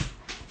here.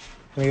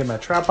 Let me get my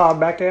tripod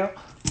back out.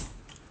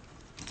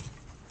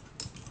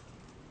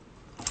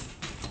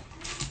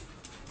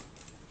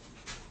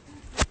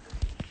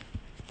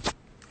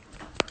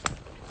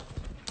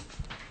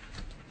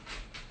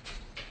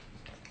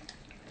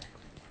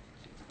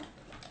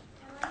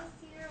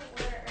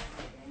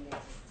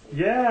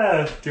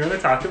 Yeah, do you want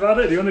to talk about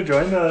it? Do you want to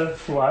join the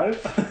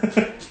live? I don't know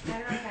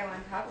if I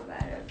want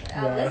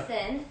I'll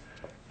listen.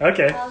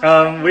 Okay.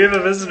 We have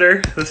a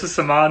visitor. This is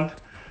Saman.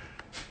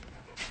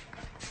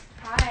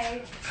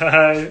 Hi.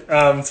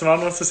 Hi.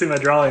 Saman wants to see my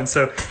drawings,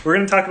 so we're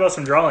going to talk about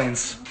some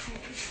drawings.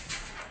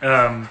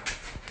 Yeah.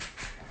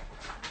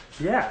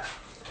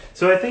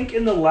 So I think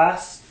in the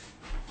last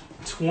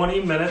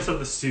 20 minutes of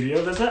the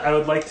studio visit, I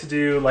would like to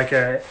do like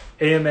a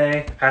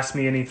AMA, Ask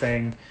Me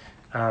Anything,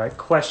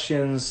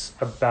 questions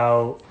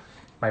about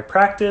my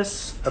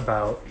practice,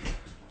 about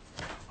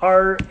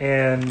art,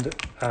 and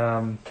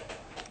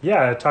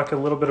talk a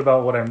little bit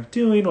about what I'm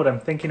doing, what I'm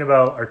thinking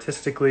about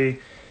artistically,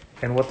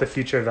 and what the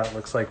future of that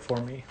looks like for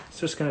me. It's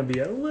just going to be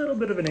a little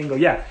bit of an angle.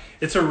 Yeah,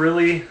 it's a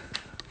really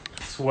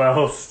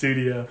swell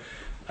studio.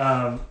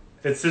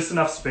 It's just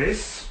enough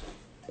space.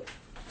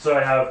 So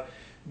I have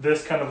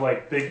this kind of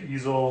like big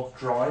easel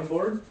drawing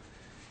board,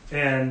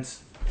 and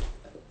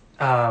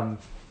I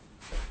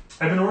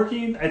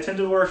tend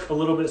to work a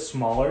little bit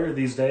smaller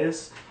these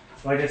days.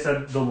 Like I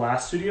said, the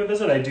last studio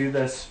visit, I do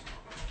this,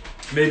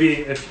 maybe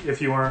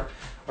if you weren't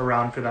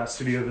around for that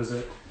studio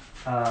visit,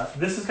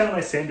 this is kind of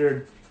my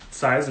standard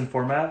size and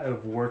format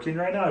of working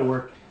right now. I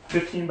work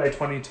 15 by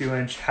 22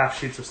 inch half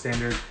sheets of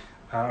standard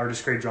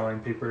artist grade drawing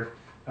paper.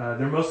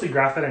 They're mostly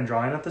graphite and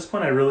drawing at this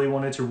point. I really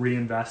wanted to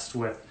reinvest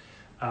with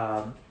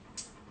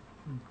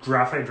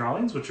graphite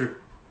drawings, which are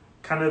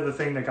kind of the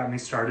thing that got me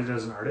started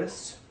as an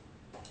artist.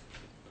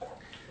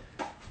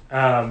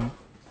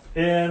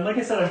 And like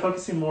I said, I'm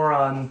focusing more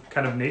on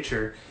kind of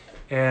nature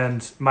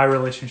and my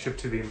relationship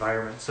to the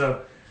environment.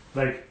 So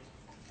like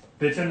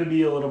they tend to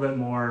be a little bit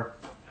more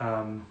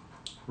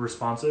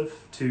responsive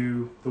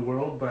to the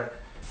world,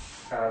 but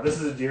this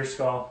is a deer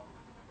skull,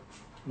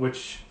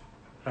 which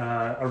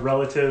a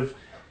relative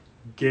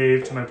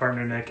gave to my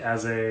partner Nick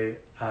as a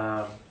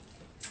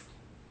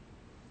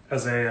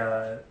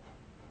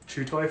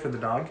chew toy for the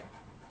dog.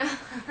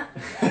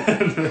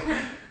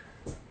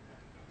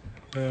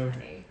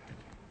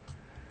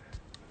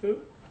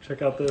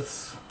 Check out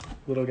this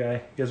little guy.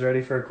 You guys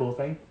ready for a cool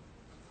thing?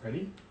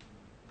 Ready?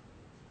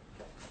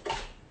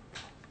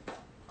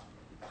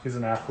 He's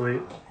an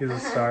athlete. He's a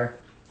star.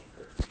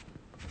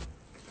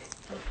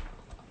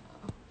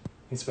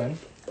 You spin?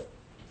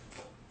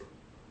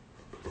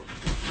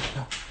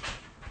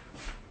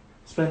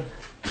 Spin.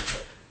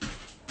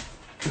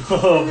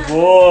 Oh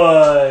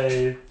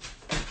boy!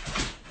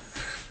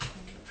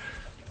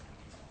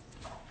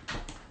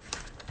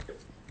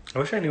 I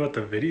wish I knew what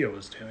the video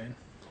was doing.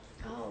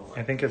 Oh.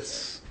 I think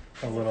it's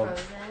a little...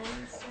 Frozen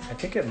and stuff? I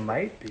think it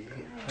might be.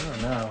 I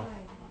don't know.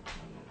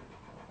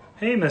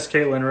 Hey, Miss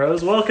Caitlin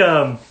Rose,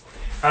 welcome.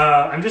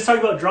 I'm just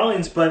talking about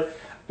drawings, but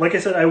like I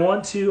said, I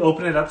want to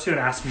open it up to and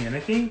ask me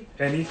anything.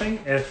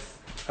 If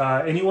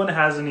anyone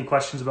has any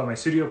questions about my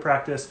studio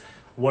practice,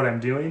 what I'm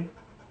doing,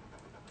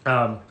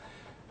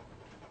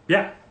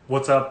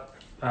 what's up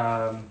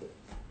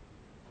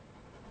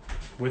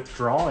with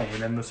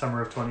drawing in the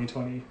summer of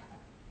 2020?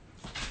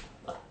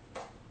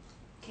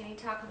 Can you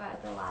talk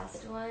about the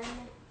last one?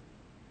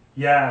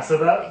 Yeah, so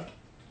that...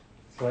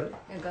 What?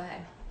 No, go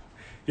ahead.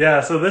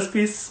 Yeah, so this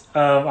piece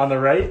on the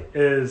right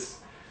is,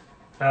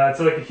 it's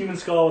like a human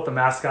skull with a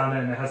mask on it,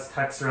 and it has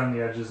text around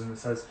the edges, and it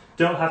says,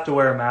 "Don't have to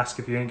wear a mask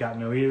if you ain't got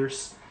no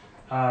ears."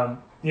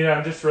 I'm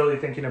just really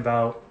thinking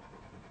about,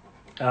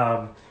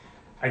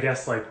 I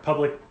guess, like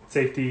public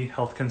safety,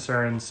 health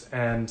concerns,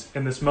 and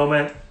in this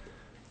moment,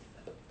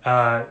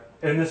 how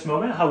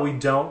we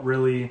don't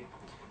really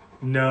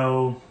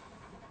know,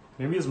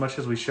 maybe as much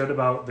as we should,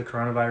 about the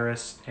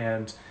coronavirus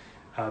and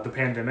the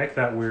pandemic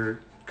that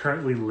we're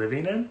currently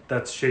living in,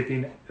 that's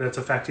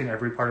affecting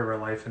every part of our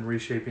life and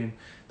reshaping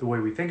the way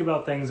we think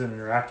about things and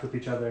interact with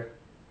each other.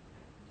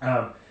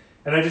 And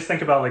I just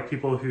think about like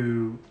people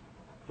who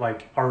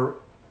like are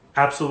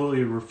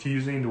absolutely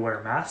refusing to wear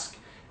a mask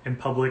in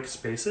public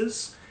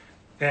spaces,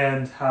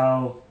 and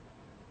how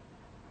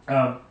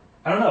I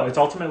don't know, it's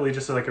ultimately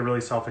just like a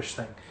really selfish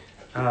thing.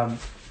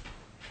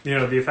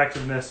 The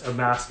effectiveness of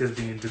masks is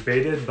being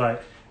debated,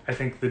 but I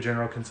think the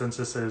general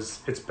consensus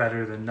is it's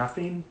better than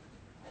nothing.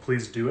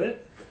 Please do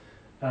it.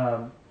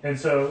 And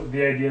so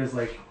the idea is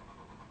like,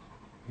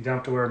 you don't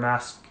have to wear a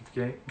mask if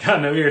you ain't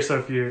got no ear. So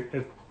if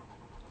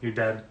you're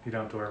dead, you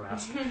don't have to wear a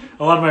mask.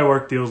 A lot of my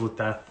work deals with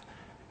death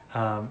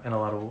in a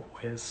lot of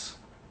ways.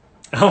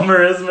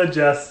 Elmer is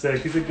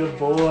majestic. He's a good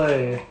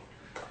boy.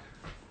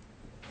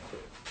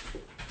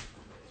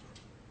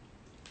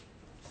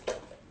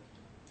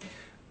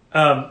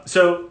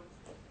 So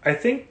I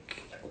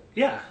think,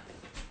 yeah.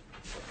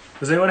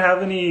 Does anyone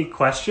have any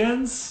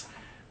questions?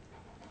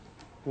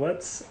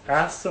 Let's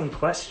ask some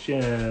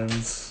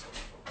questions.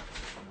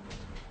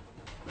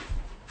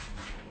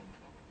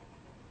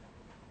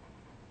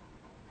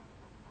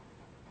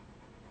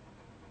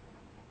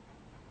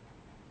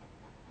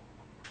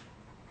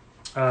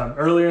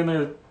 Earlier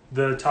in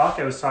the talk,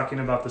 I was talking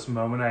about this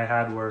moment I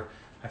had where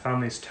I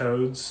found these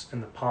toads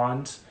in the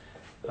pond,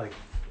 like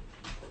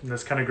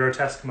this kind of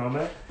grotesque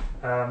moment.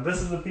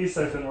 This is the piece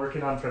I've been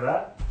working on for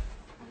that.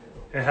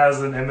 It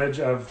has an image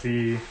of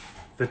the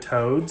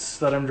toads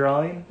that I'm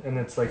drawing, and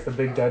it's like the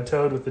big dead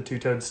toad with the two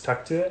toads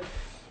stuck to it.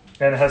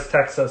 And it has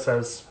text that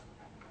says,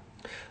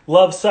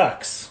 "Love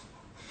sucks."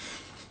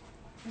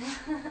 I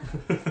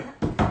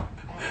like that.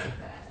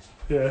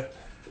 Yeah.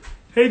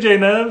 Hey, J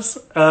Nevs.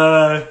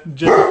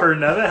 Jennifer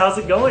Nevitt, how's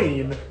it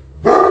going?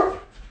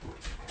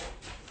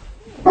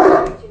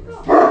 Where'd you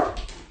go?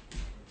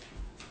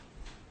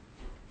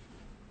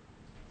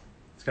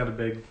 It's got a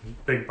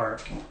big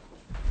bark.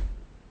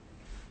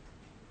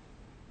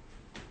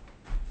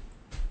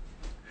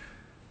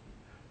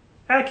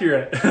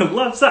 Accurate.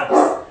 Love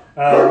sucks.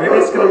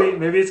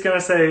 Maybe it's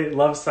gonna say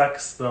love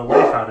sucks the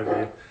life out of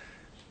you.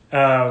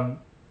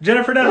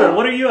 Jennifer Nevitt,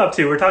 what are you up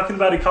to? We're talking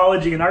about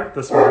ecology and art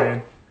this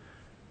morning.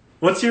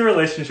 What's your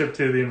relationship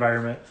to the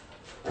environment?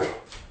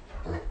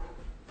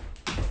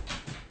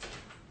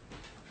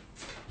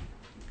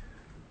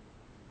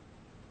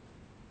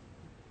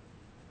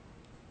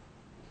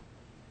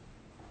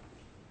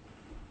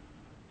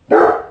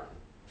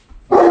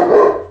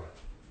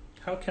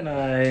 How can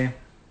I...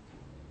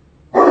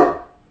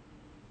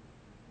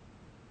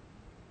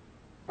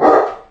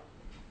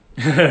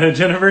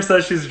 Jennifer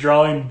says she's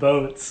drawing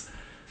boats.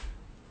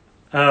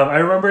 I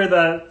remember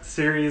that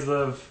series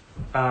of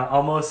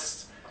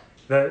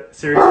that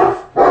series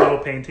of little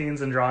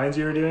paintings and drawings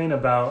you were doing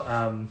about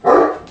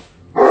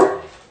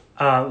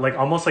like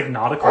almost like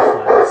nautical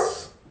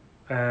flags,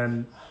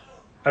 and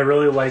I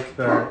really like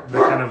the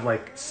kind of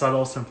like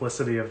subtle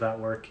simplicity of that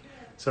work.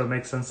 So it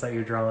makes sense that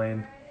you're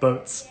drawing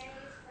boats.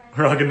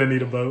 We're all gonna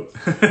need a boat.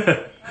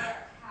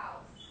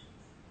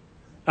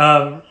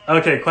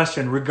 Okay,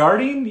 question.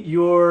 Regarding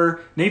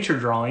your nature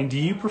drawing, do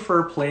you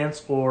prefer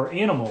plants or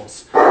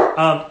animals?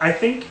 I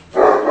think...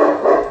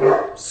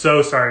 I'm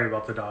so sorry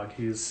about the dog.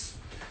 He's...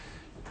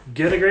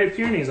 Get a Great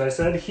Pyrenees, I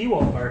said. He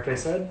won't bark, I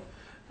said.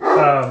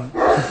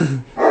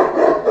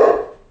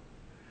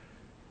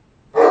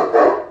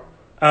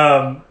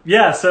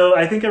 Yeah, so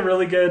I think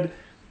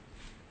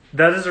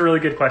that is a really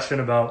good question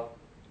about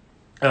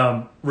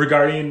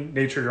regarding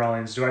nature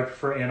drawings. Do I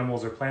prefer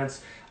animals or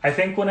plants? I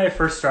think when I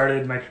first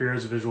started my career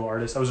as a visual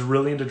artist, I was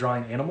really into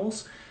drawing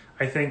animals.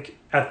 I think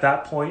at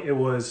that point it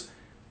was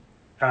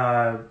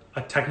a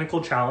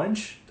technical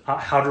challenge,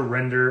 how to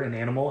render an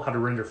animal, how to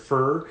render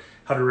fur,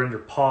 how to render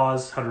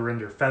paws, how to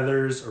render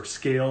feathers or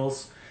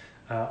scales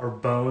or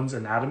bones,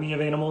 anatomy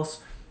of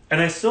animals.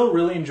 And I still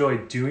really enjoy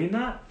doing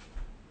that.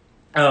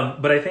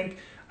 But I think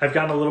I've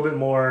gotten a little bit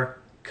more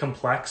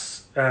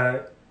complex.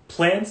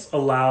 Plants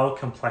allow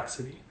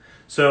complexity.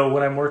 So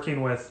when I'm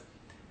working with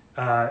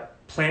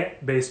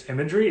plant-based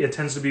imagery, it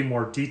tends to be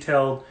more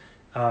detailed,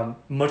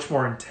 much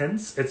more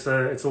intense. It's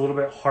a little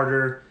bit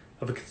harder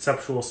of a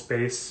conceptual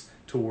space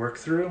to work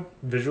through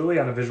visually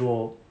on a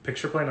visual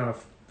picture plane, on a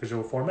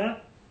visual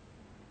format.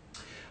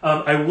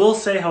 I will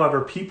say,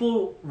 however,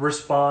 people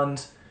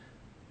respond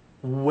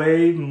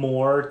way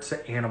more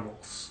to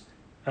animals.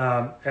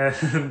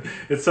 And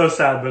it's so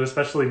sad, but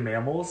especially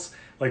mammals.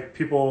 Like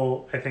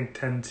people, I think,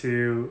 tend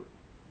to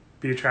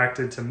be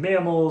attracted to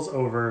mammals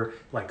over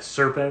like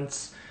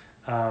serpents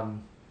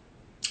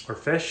or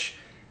fish,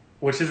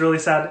 which is really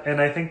sad. And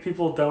I think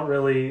people aren't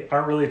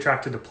really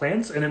attracted to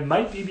plants. And it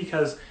might be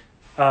because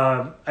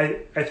I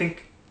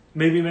think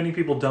maybe many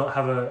people don't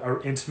have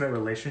an intimate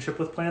relationship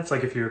with plants.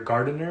 Like if you're a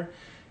gardener,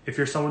 if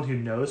you're someone who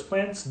knows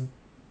plants,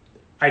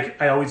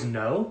 I always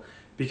know,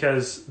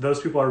 because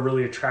those people are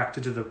really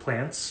attracted to the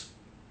plants,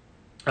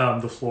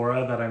 the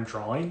flora that I'm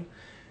drawing.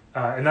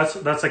 And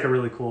that's like a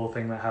really cool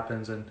thing that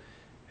happens. And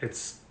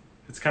it's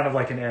kind of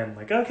like an end,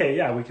 like, okay,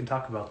 yeah, we can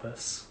talk about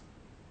this.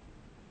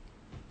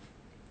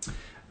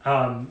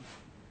 I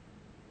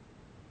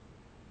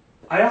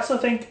also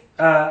think,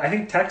 I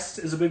think text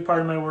is a big part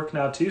of my work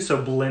now too.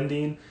 So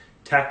blending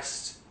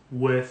text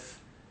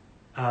with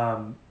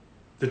the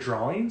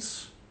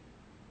drawings.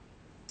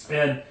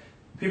 And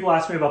people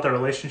ask me about the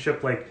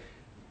relationship. Like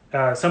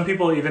some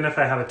people, even if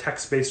I have a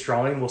text-based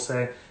drawing, will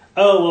say,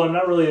 "Oh, well, I'm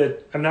not really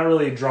I'm not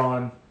really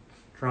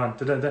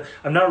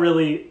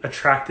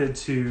attracted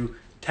to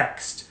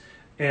text."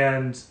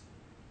 And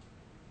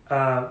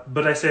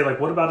but I say, like,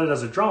 what about it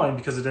as a drawing?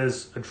 Because it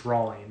is a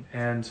drawing,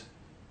 and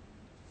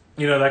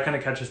you know that kind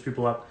of catches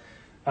people up.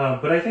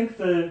 But I think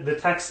the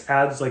text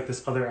adds like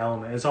this other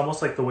element. It's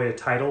almost like the way a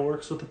title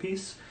works with the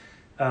piece,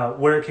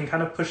 where it can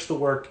kind of push the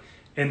work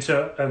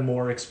into a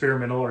more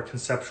experimental or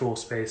conceptual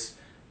space,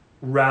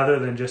 rather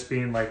than just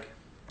being like,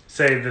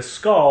 say, the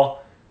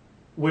skull,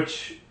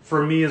 which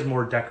for me is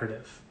more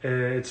decorative.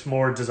 It's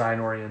more design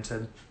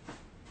oriented,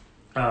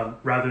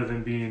 rather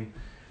than being,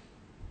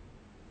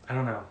 I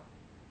don't know,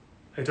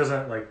 it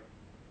doesn't like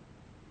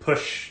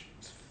push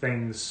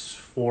things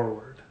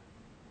forward.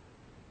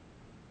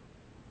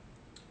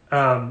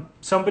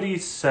 Somebody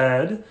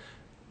said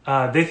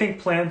they think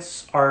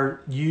plants are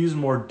used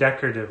more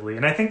decoratively,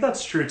 and I think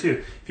that's true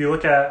too. If you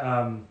look at,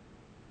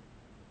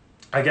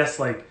 I guess,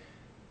 like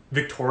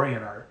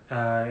Victorian art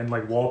and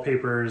like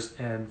wallpapers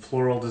and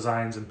floral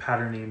designs and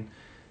patterning,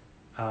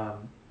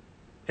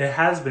 it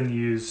has been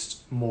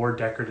used more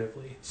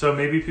decoratively. So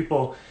maybe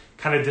people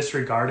kind of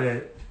disregard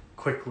it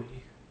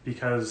quickly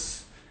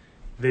because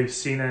they've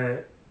seen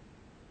it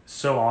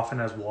so often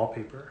as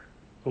wallpaper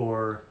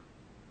or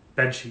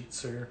bed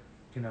sheets or,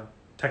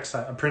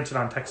 textile printed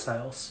on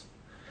textiles.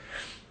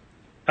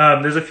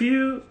 There's a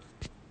few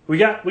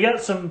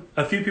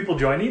people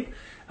joining.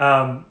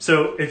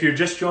 So if you're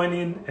just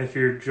joining, if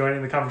you're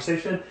joining the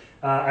conversation,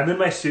 I'm in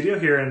my studio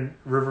here in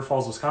River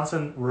Falls,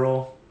 Wisconsin,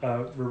 rural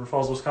River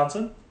Falls,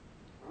 Wisconsin.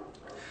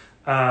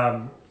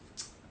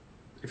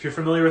 If you're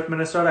familiar with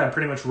Minnesota, I'm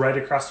pretty much right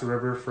across the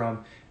river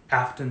from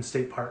Afton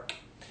State Park.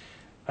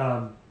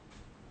 And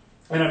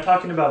I'm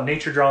talking about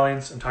nature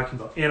drawings. I'm talking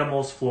about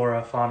animals,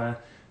 flora, fauna,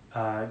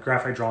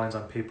 graphic drawings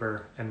on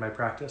paper, and my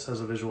practice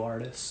as a visual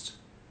artist.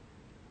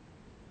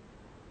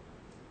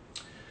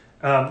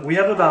 We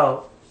have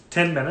about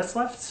 10 minutes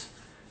left,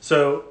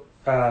 so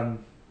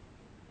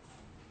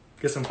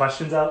get some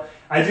questions out.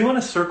 I do want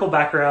to circle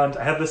back around.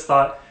 I have this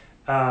thought,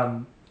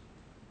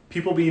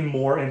 people being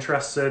more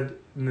interested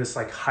in this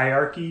like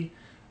hierarchy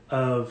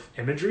of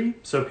imagery.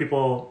 So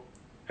people,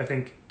 I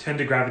think, tend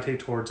to gravitate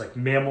towards like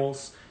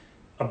mammals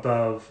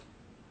above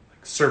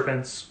like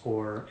serpents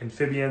or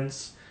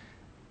amphibians,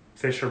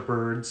 fish or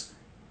birds,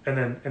 and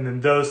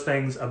then those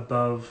things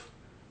above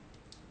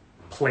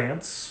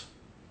plants,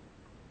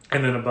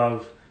 and then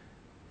above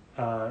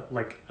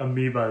like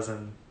amoebas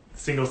and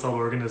single-celled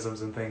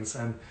organisms and things.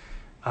 And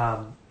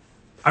I'm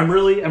a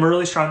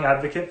really strong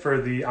advocate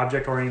for the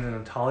object-oriented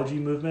ontology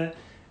movement.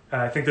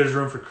 I think there's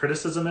room for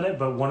criticism in it,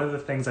 but one of the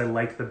things I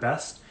like the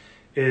best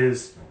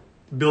is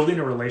building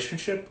a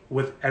relationship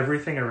with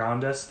everything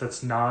around us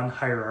that's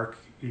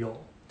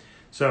non-hierarchical.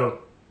 So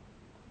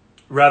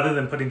rather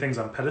than putting things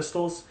on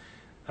pedestals,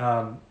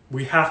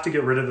 we have to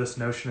get rid of this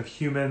notion of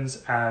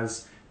humans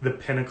as the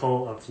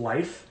pinnacle of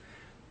life,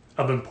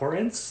 of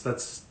importance.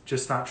 That's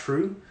just not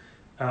true.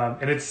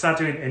 And it's not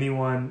doing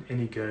anyone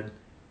any good.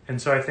 And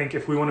so I think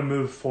if we want to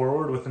move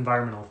forward with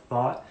environmental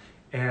thought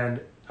and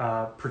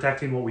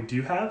protecting what we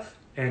do have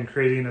and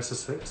creating a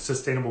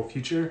sustainable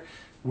future,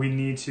 we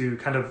need to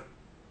kind of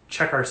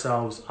check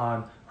ourselves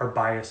on our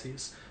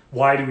biases.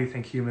 Why do we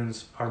think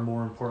humans are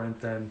more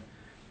important than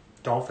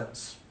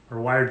dolphins?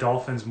 Or why are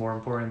dolphins more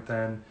important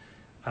than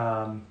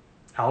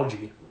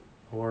algae?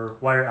 Or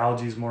why are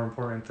algae more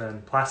important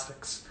than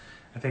plastics?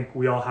 I think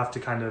we all have to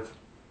kind of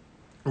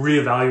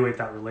reevaluate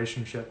that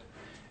relationship.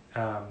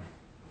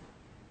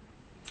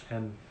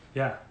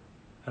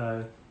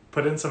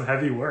 Put in some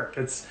heavy work.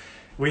 I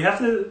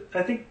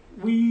think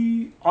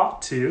we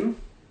ought to,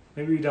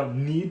 maybe we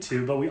don't need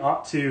to, but we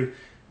ought to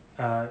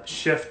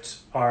shift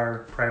our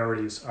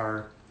priorities,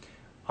 our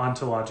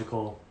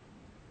ontological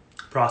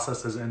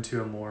processes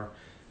into a more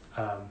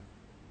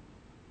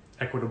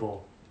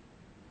equitable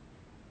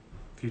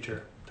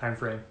future, time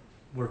frame,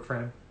 work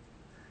frame.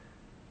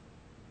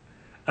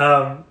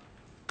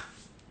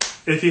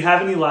 If you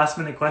have any last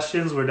minute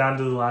questions, we're down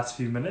to the last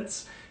few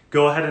minutes.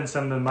 Go ahead and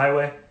send them my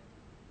way.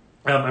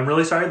 I'm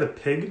really sorry the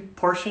pig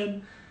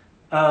portion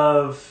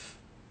of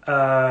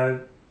the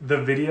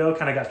video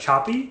kind of got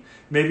choppy.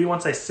 Maybe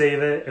once I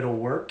save it, it'll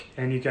work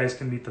and you guys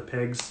can meet the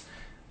pigs.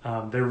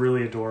 They're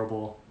really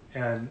adorable.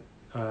 And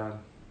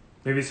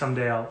maybe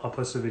someday I'll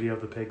post a video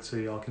of the pigs so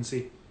you all can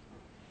see.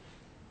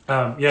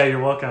 Yeah,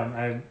 you're welcome.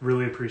 I'm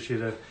really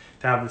appreciative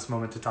to have this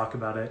moment to talk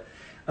about it.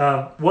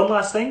 One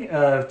last thing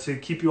to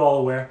keep you all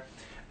aware.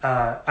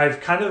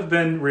 I've kind of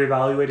been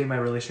reevaluating my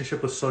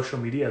relationship with social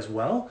media as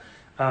well.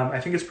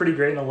 I think it's pretty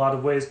great in a lot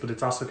of ways, but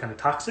it's also kind of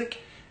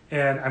toxic.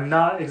 And I'm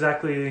not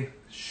exactly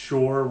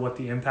sure what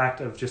the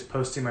impact of just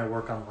posting my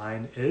work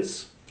online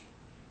is.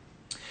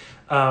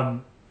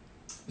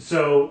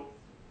 So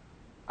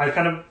I've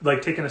kind of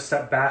like taken a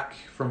step back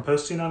from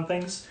posting on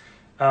things.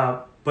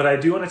 But I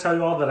do want to tell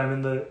you all that I'm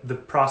in the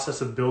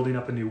process of building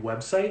up a new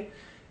website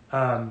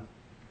where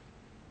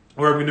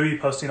I'm going to be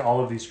posting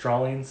all of these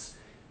drawings.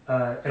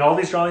 And all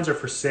these drawings are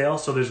for sale,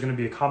 so there's going to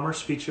be a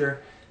commerce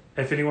feature.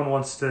 If anyone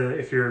wants to,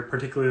 if you're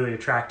particularly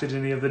attracted to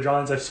any of the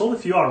drawings, I've sold a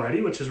few already,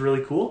 which is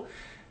really cool.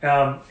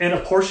 And a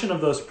portion of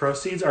those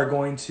proceeds are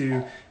going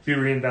to be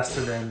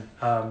reinvested in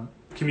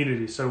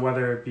community. So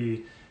whether it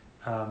be,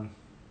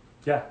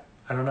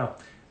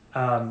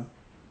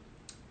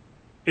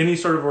 any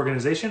sort of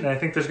organization. And I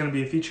think there's going to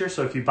be a feature.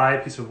 So if you buy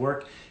a piece of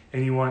work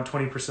and you want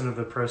 20% of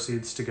the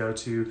proceeds to go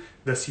to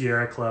the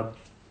Sierra Club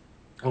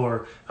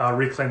or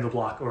Reclaim the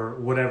Block or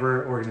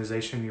whatever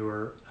organization you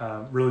are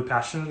really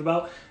passionate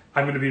about,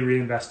 I'm going to be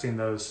reinvesting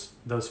those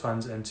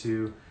funds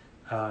into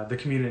the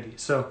community.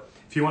 So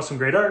if you want some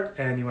great art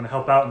and you want to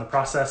help out in the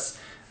process,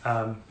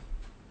 and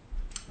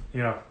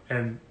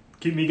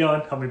keep me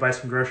going, help me buy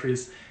some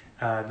groceries,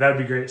 that would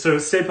be great. So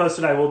stay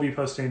posted. I will be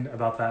posting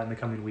about that in the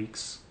coming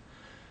weeks.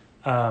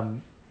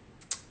 I'm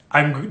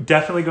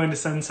definitely going to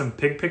send some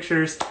pig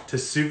pictures to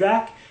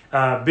SooVAC.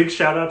 Big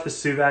shout out to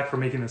SooVAC for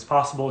making this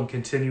possible and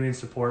continuing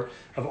support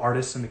of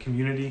artists in the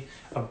community,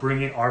 of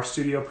bringing our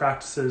studio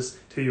practices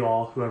to you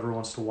all, whoever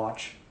wants to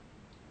watch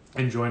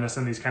and join us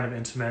in these kind of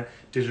intimate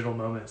digital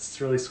moments. It's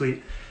really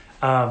sweet.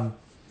 Let's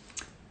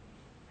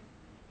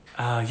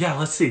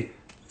see.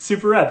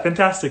 Super rad.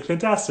 Fantastic.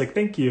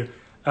 Thank you.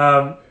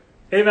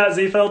 Hey, Matt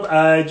Ziefeld.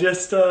 I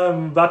just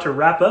about to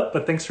wrap up,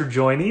 but thanks for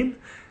joining.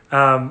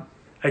 Thank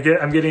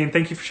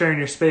you for sharing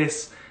your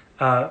space.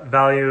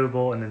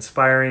 valuable and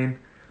inspiring.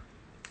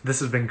 This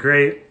has been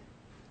great.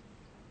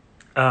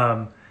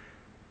 Oh,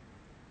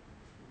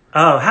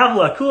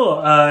 Havla, cool.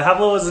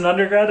 Havla was an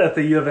undergrad at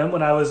the U of M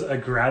when I was a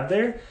grad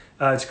there.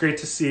 It's great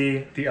to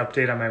see the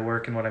update on my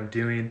work and what I'm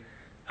doing.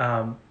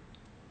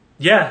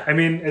 Yeah, I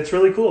mean, it's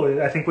really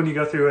cool. I think when you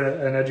go through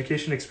an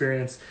education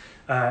experience,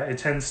 it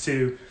tends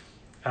to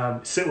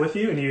sit with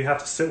you, and you have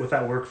to sit with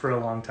that work for a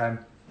long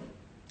time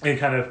and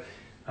kind of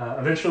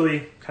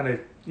eventually kind of,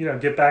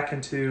 get back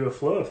into a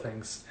flow of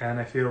things. And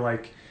I feel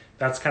like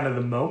that's kind of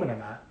the moment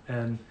I'm at.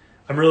 And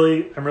I'm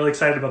really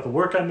excited about the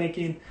work I'm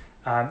making.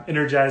 I'm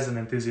energized and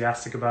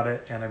enthusiastic about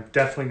it. And I'm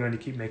definitely going to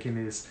keep making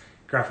these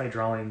graphite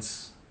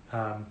drawings,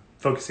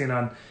 focusing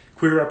on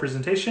queer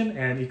representation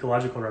and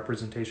ecological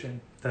representation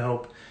to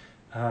help,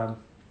 I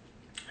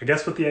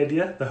guess with the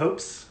idea, the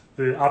hopes,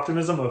 the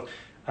optimism of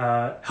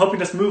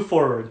helping us move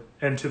forward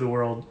into the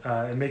world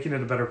and making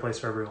it a better place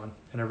for everyone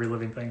and every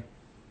living thing.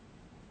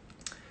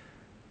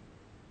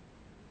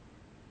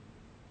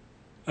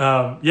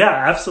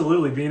 Yeah,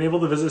 absolutely. Being able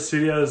to visit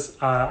studios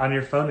on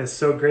your phone is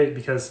so great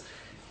because,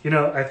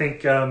 I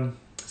think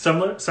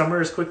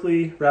summer is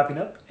quickly wrapping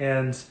up,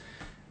 and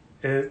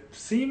it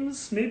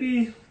seems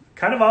maybe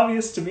kind of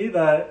obvious to me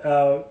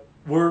that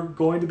we're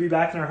going to be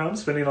back in our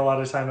homes, spending a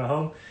lot of time at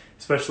home,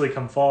 especially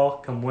come fall,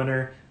 come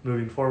winter,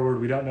 moving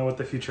forward. We don't know what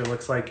the future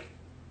looks like.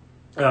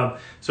 So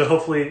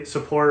hopefully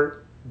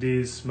support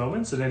these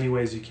moments in any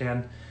ways you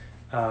can.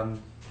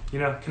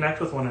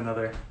 Connect with one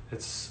another.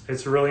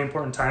 It's a really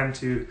important time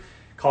to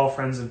call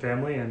friends and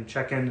family and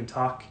check in and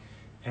talk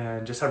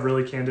and just have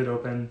really candid,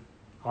 open,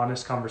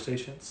 honest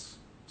conversations.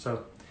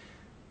 So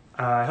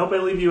I hope I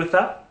leave you with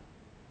that.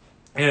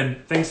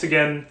 And thanks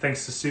again.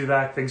 Thanks to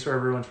SooVAC. Thanks for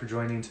everyone for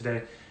joining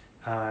today.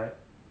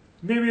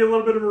 Maybe a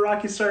little bit of a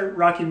rocky start,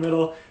 rocky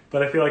middle,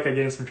 but I feel like I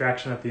gained some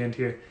traction at the end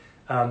here.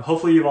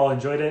 Hopefully you've all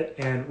enjoyed it,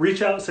 and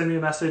reach out, send me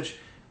a message,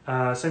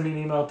 send me an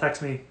email,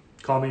 text me,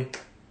 call me.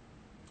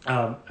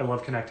 I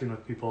love connecting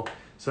with people.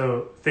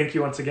 So thank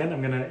you once again.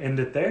 I'm going to end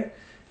it there.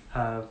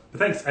 But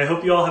thanks. I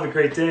hope you all have a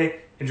great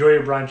day. Enjoy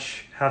your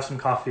brunch, have some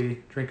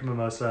coffee, drink a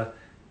mimosa,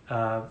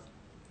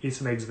 eat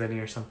some eggs Vinny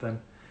or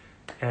something.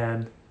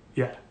 And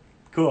yeah,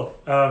 cool.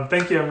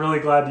 Thank you. I'm really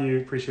glad you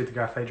appreciate the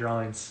graphite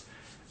drawings.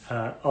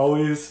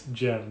 Always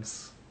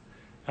gems.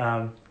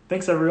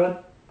 Thanks everyone,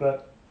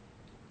 but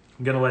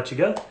I'm going to let you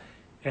go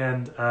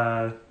and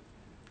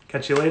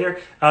catch you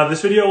later.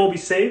 This video will be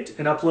saved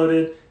and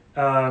uploaded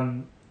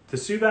to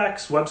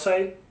SooVAC's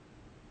website.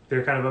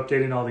 They're kind of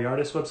updating all the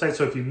artists' websites.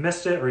 So if you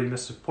missed it or you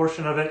missed a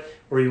portion of it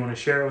or you want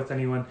to share it with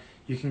anyone,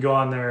 you can go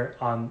on there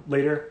on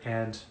later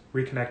and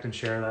reconnect and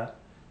share that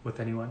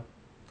with anyone.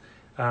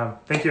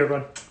 Thank you,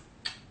 everyone.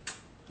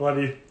 I love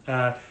you.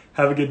 Have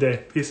a good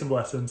day. Peace and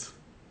blessings.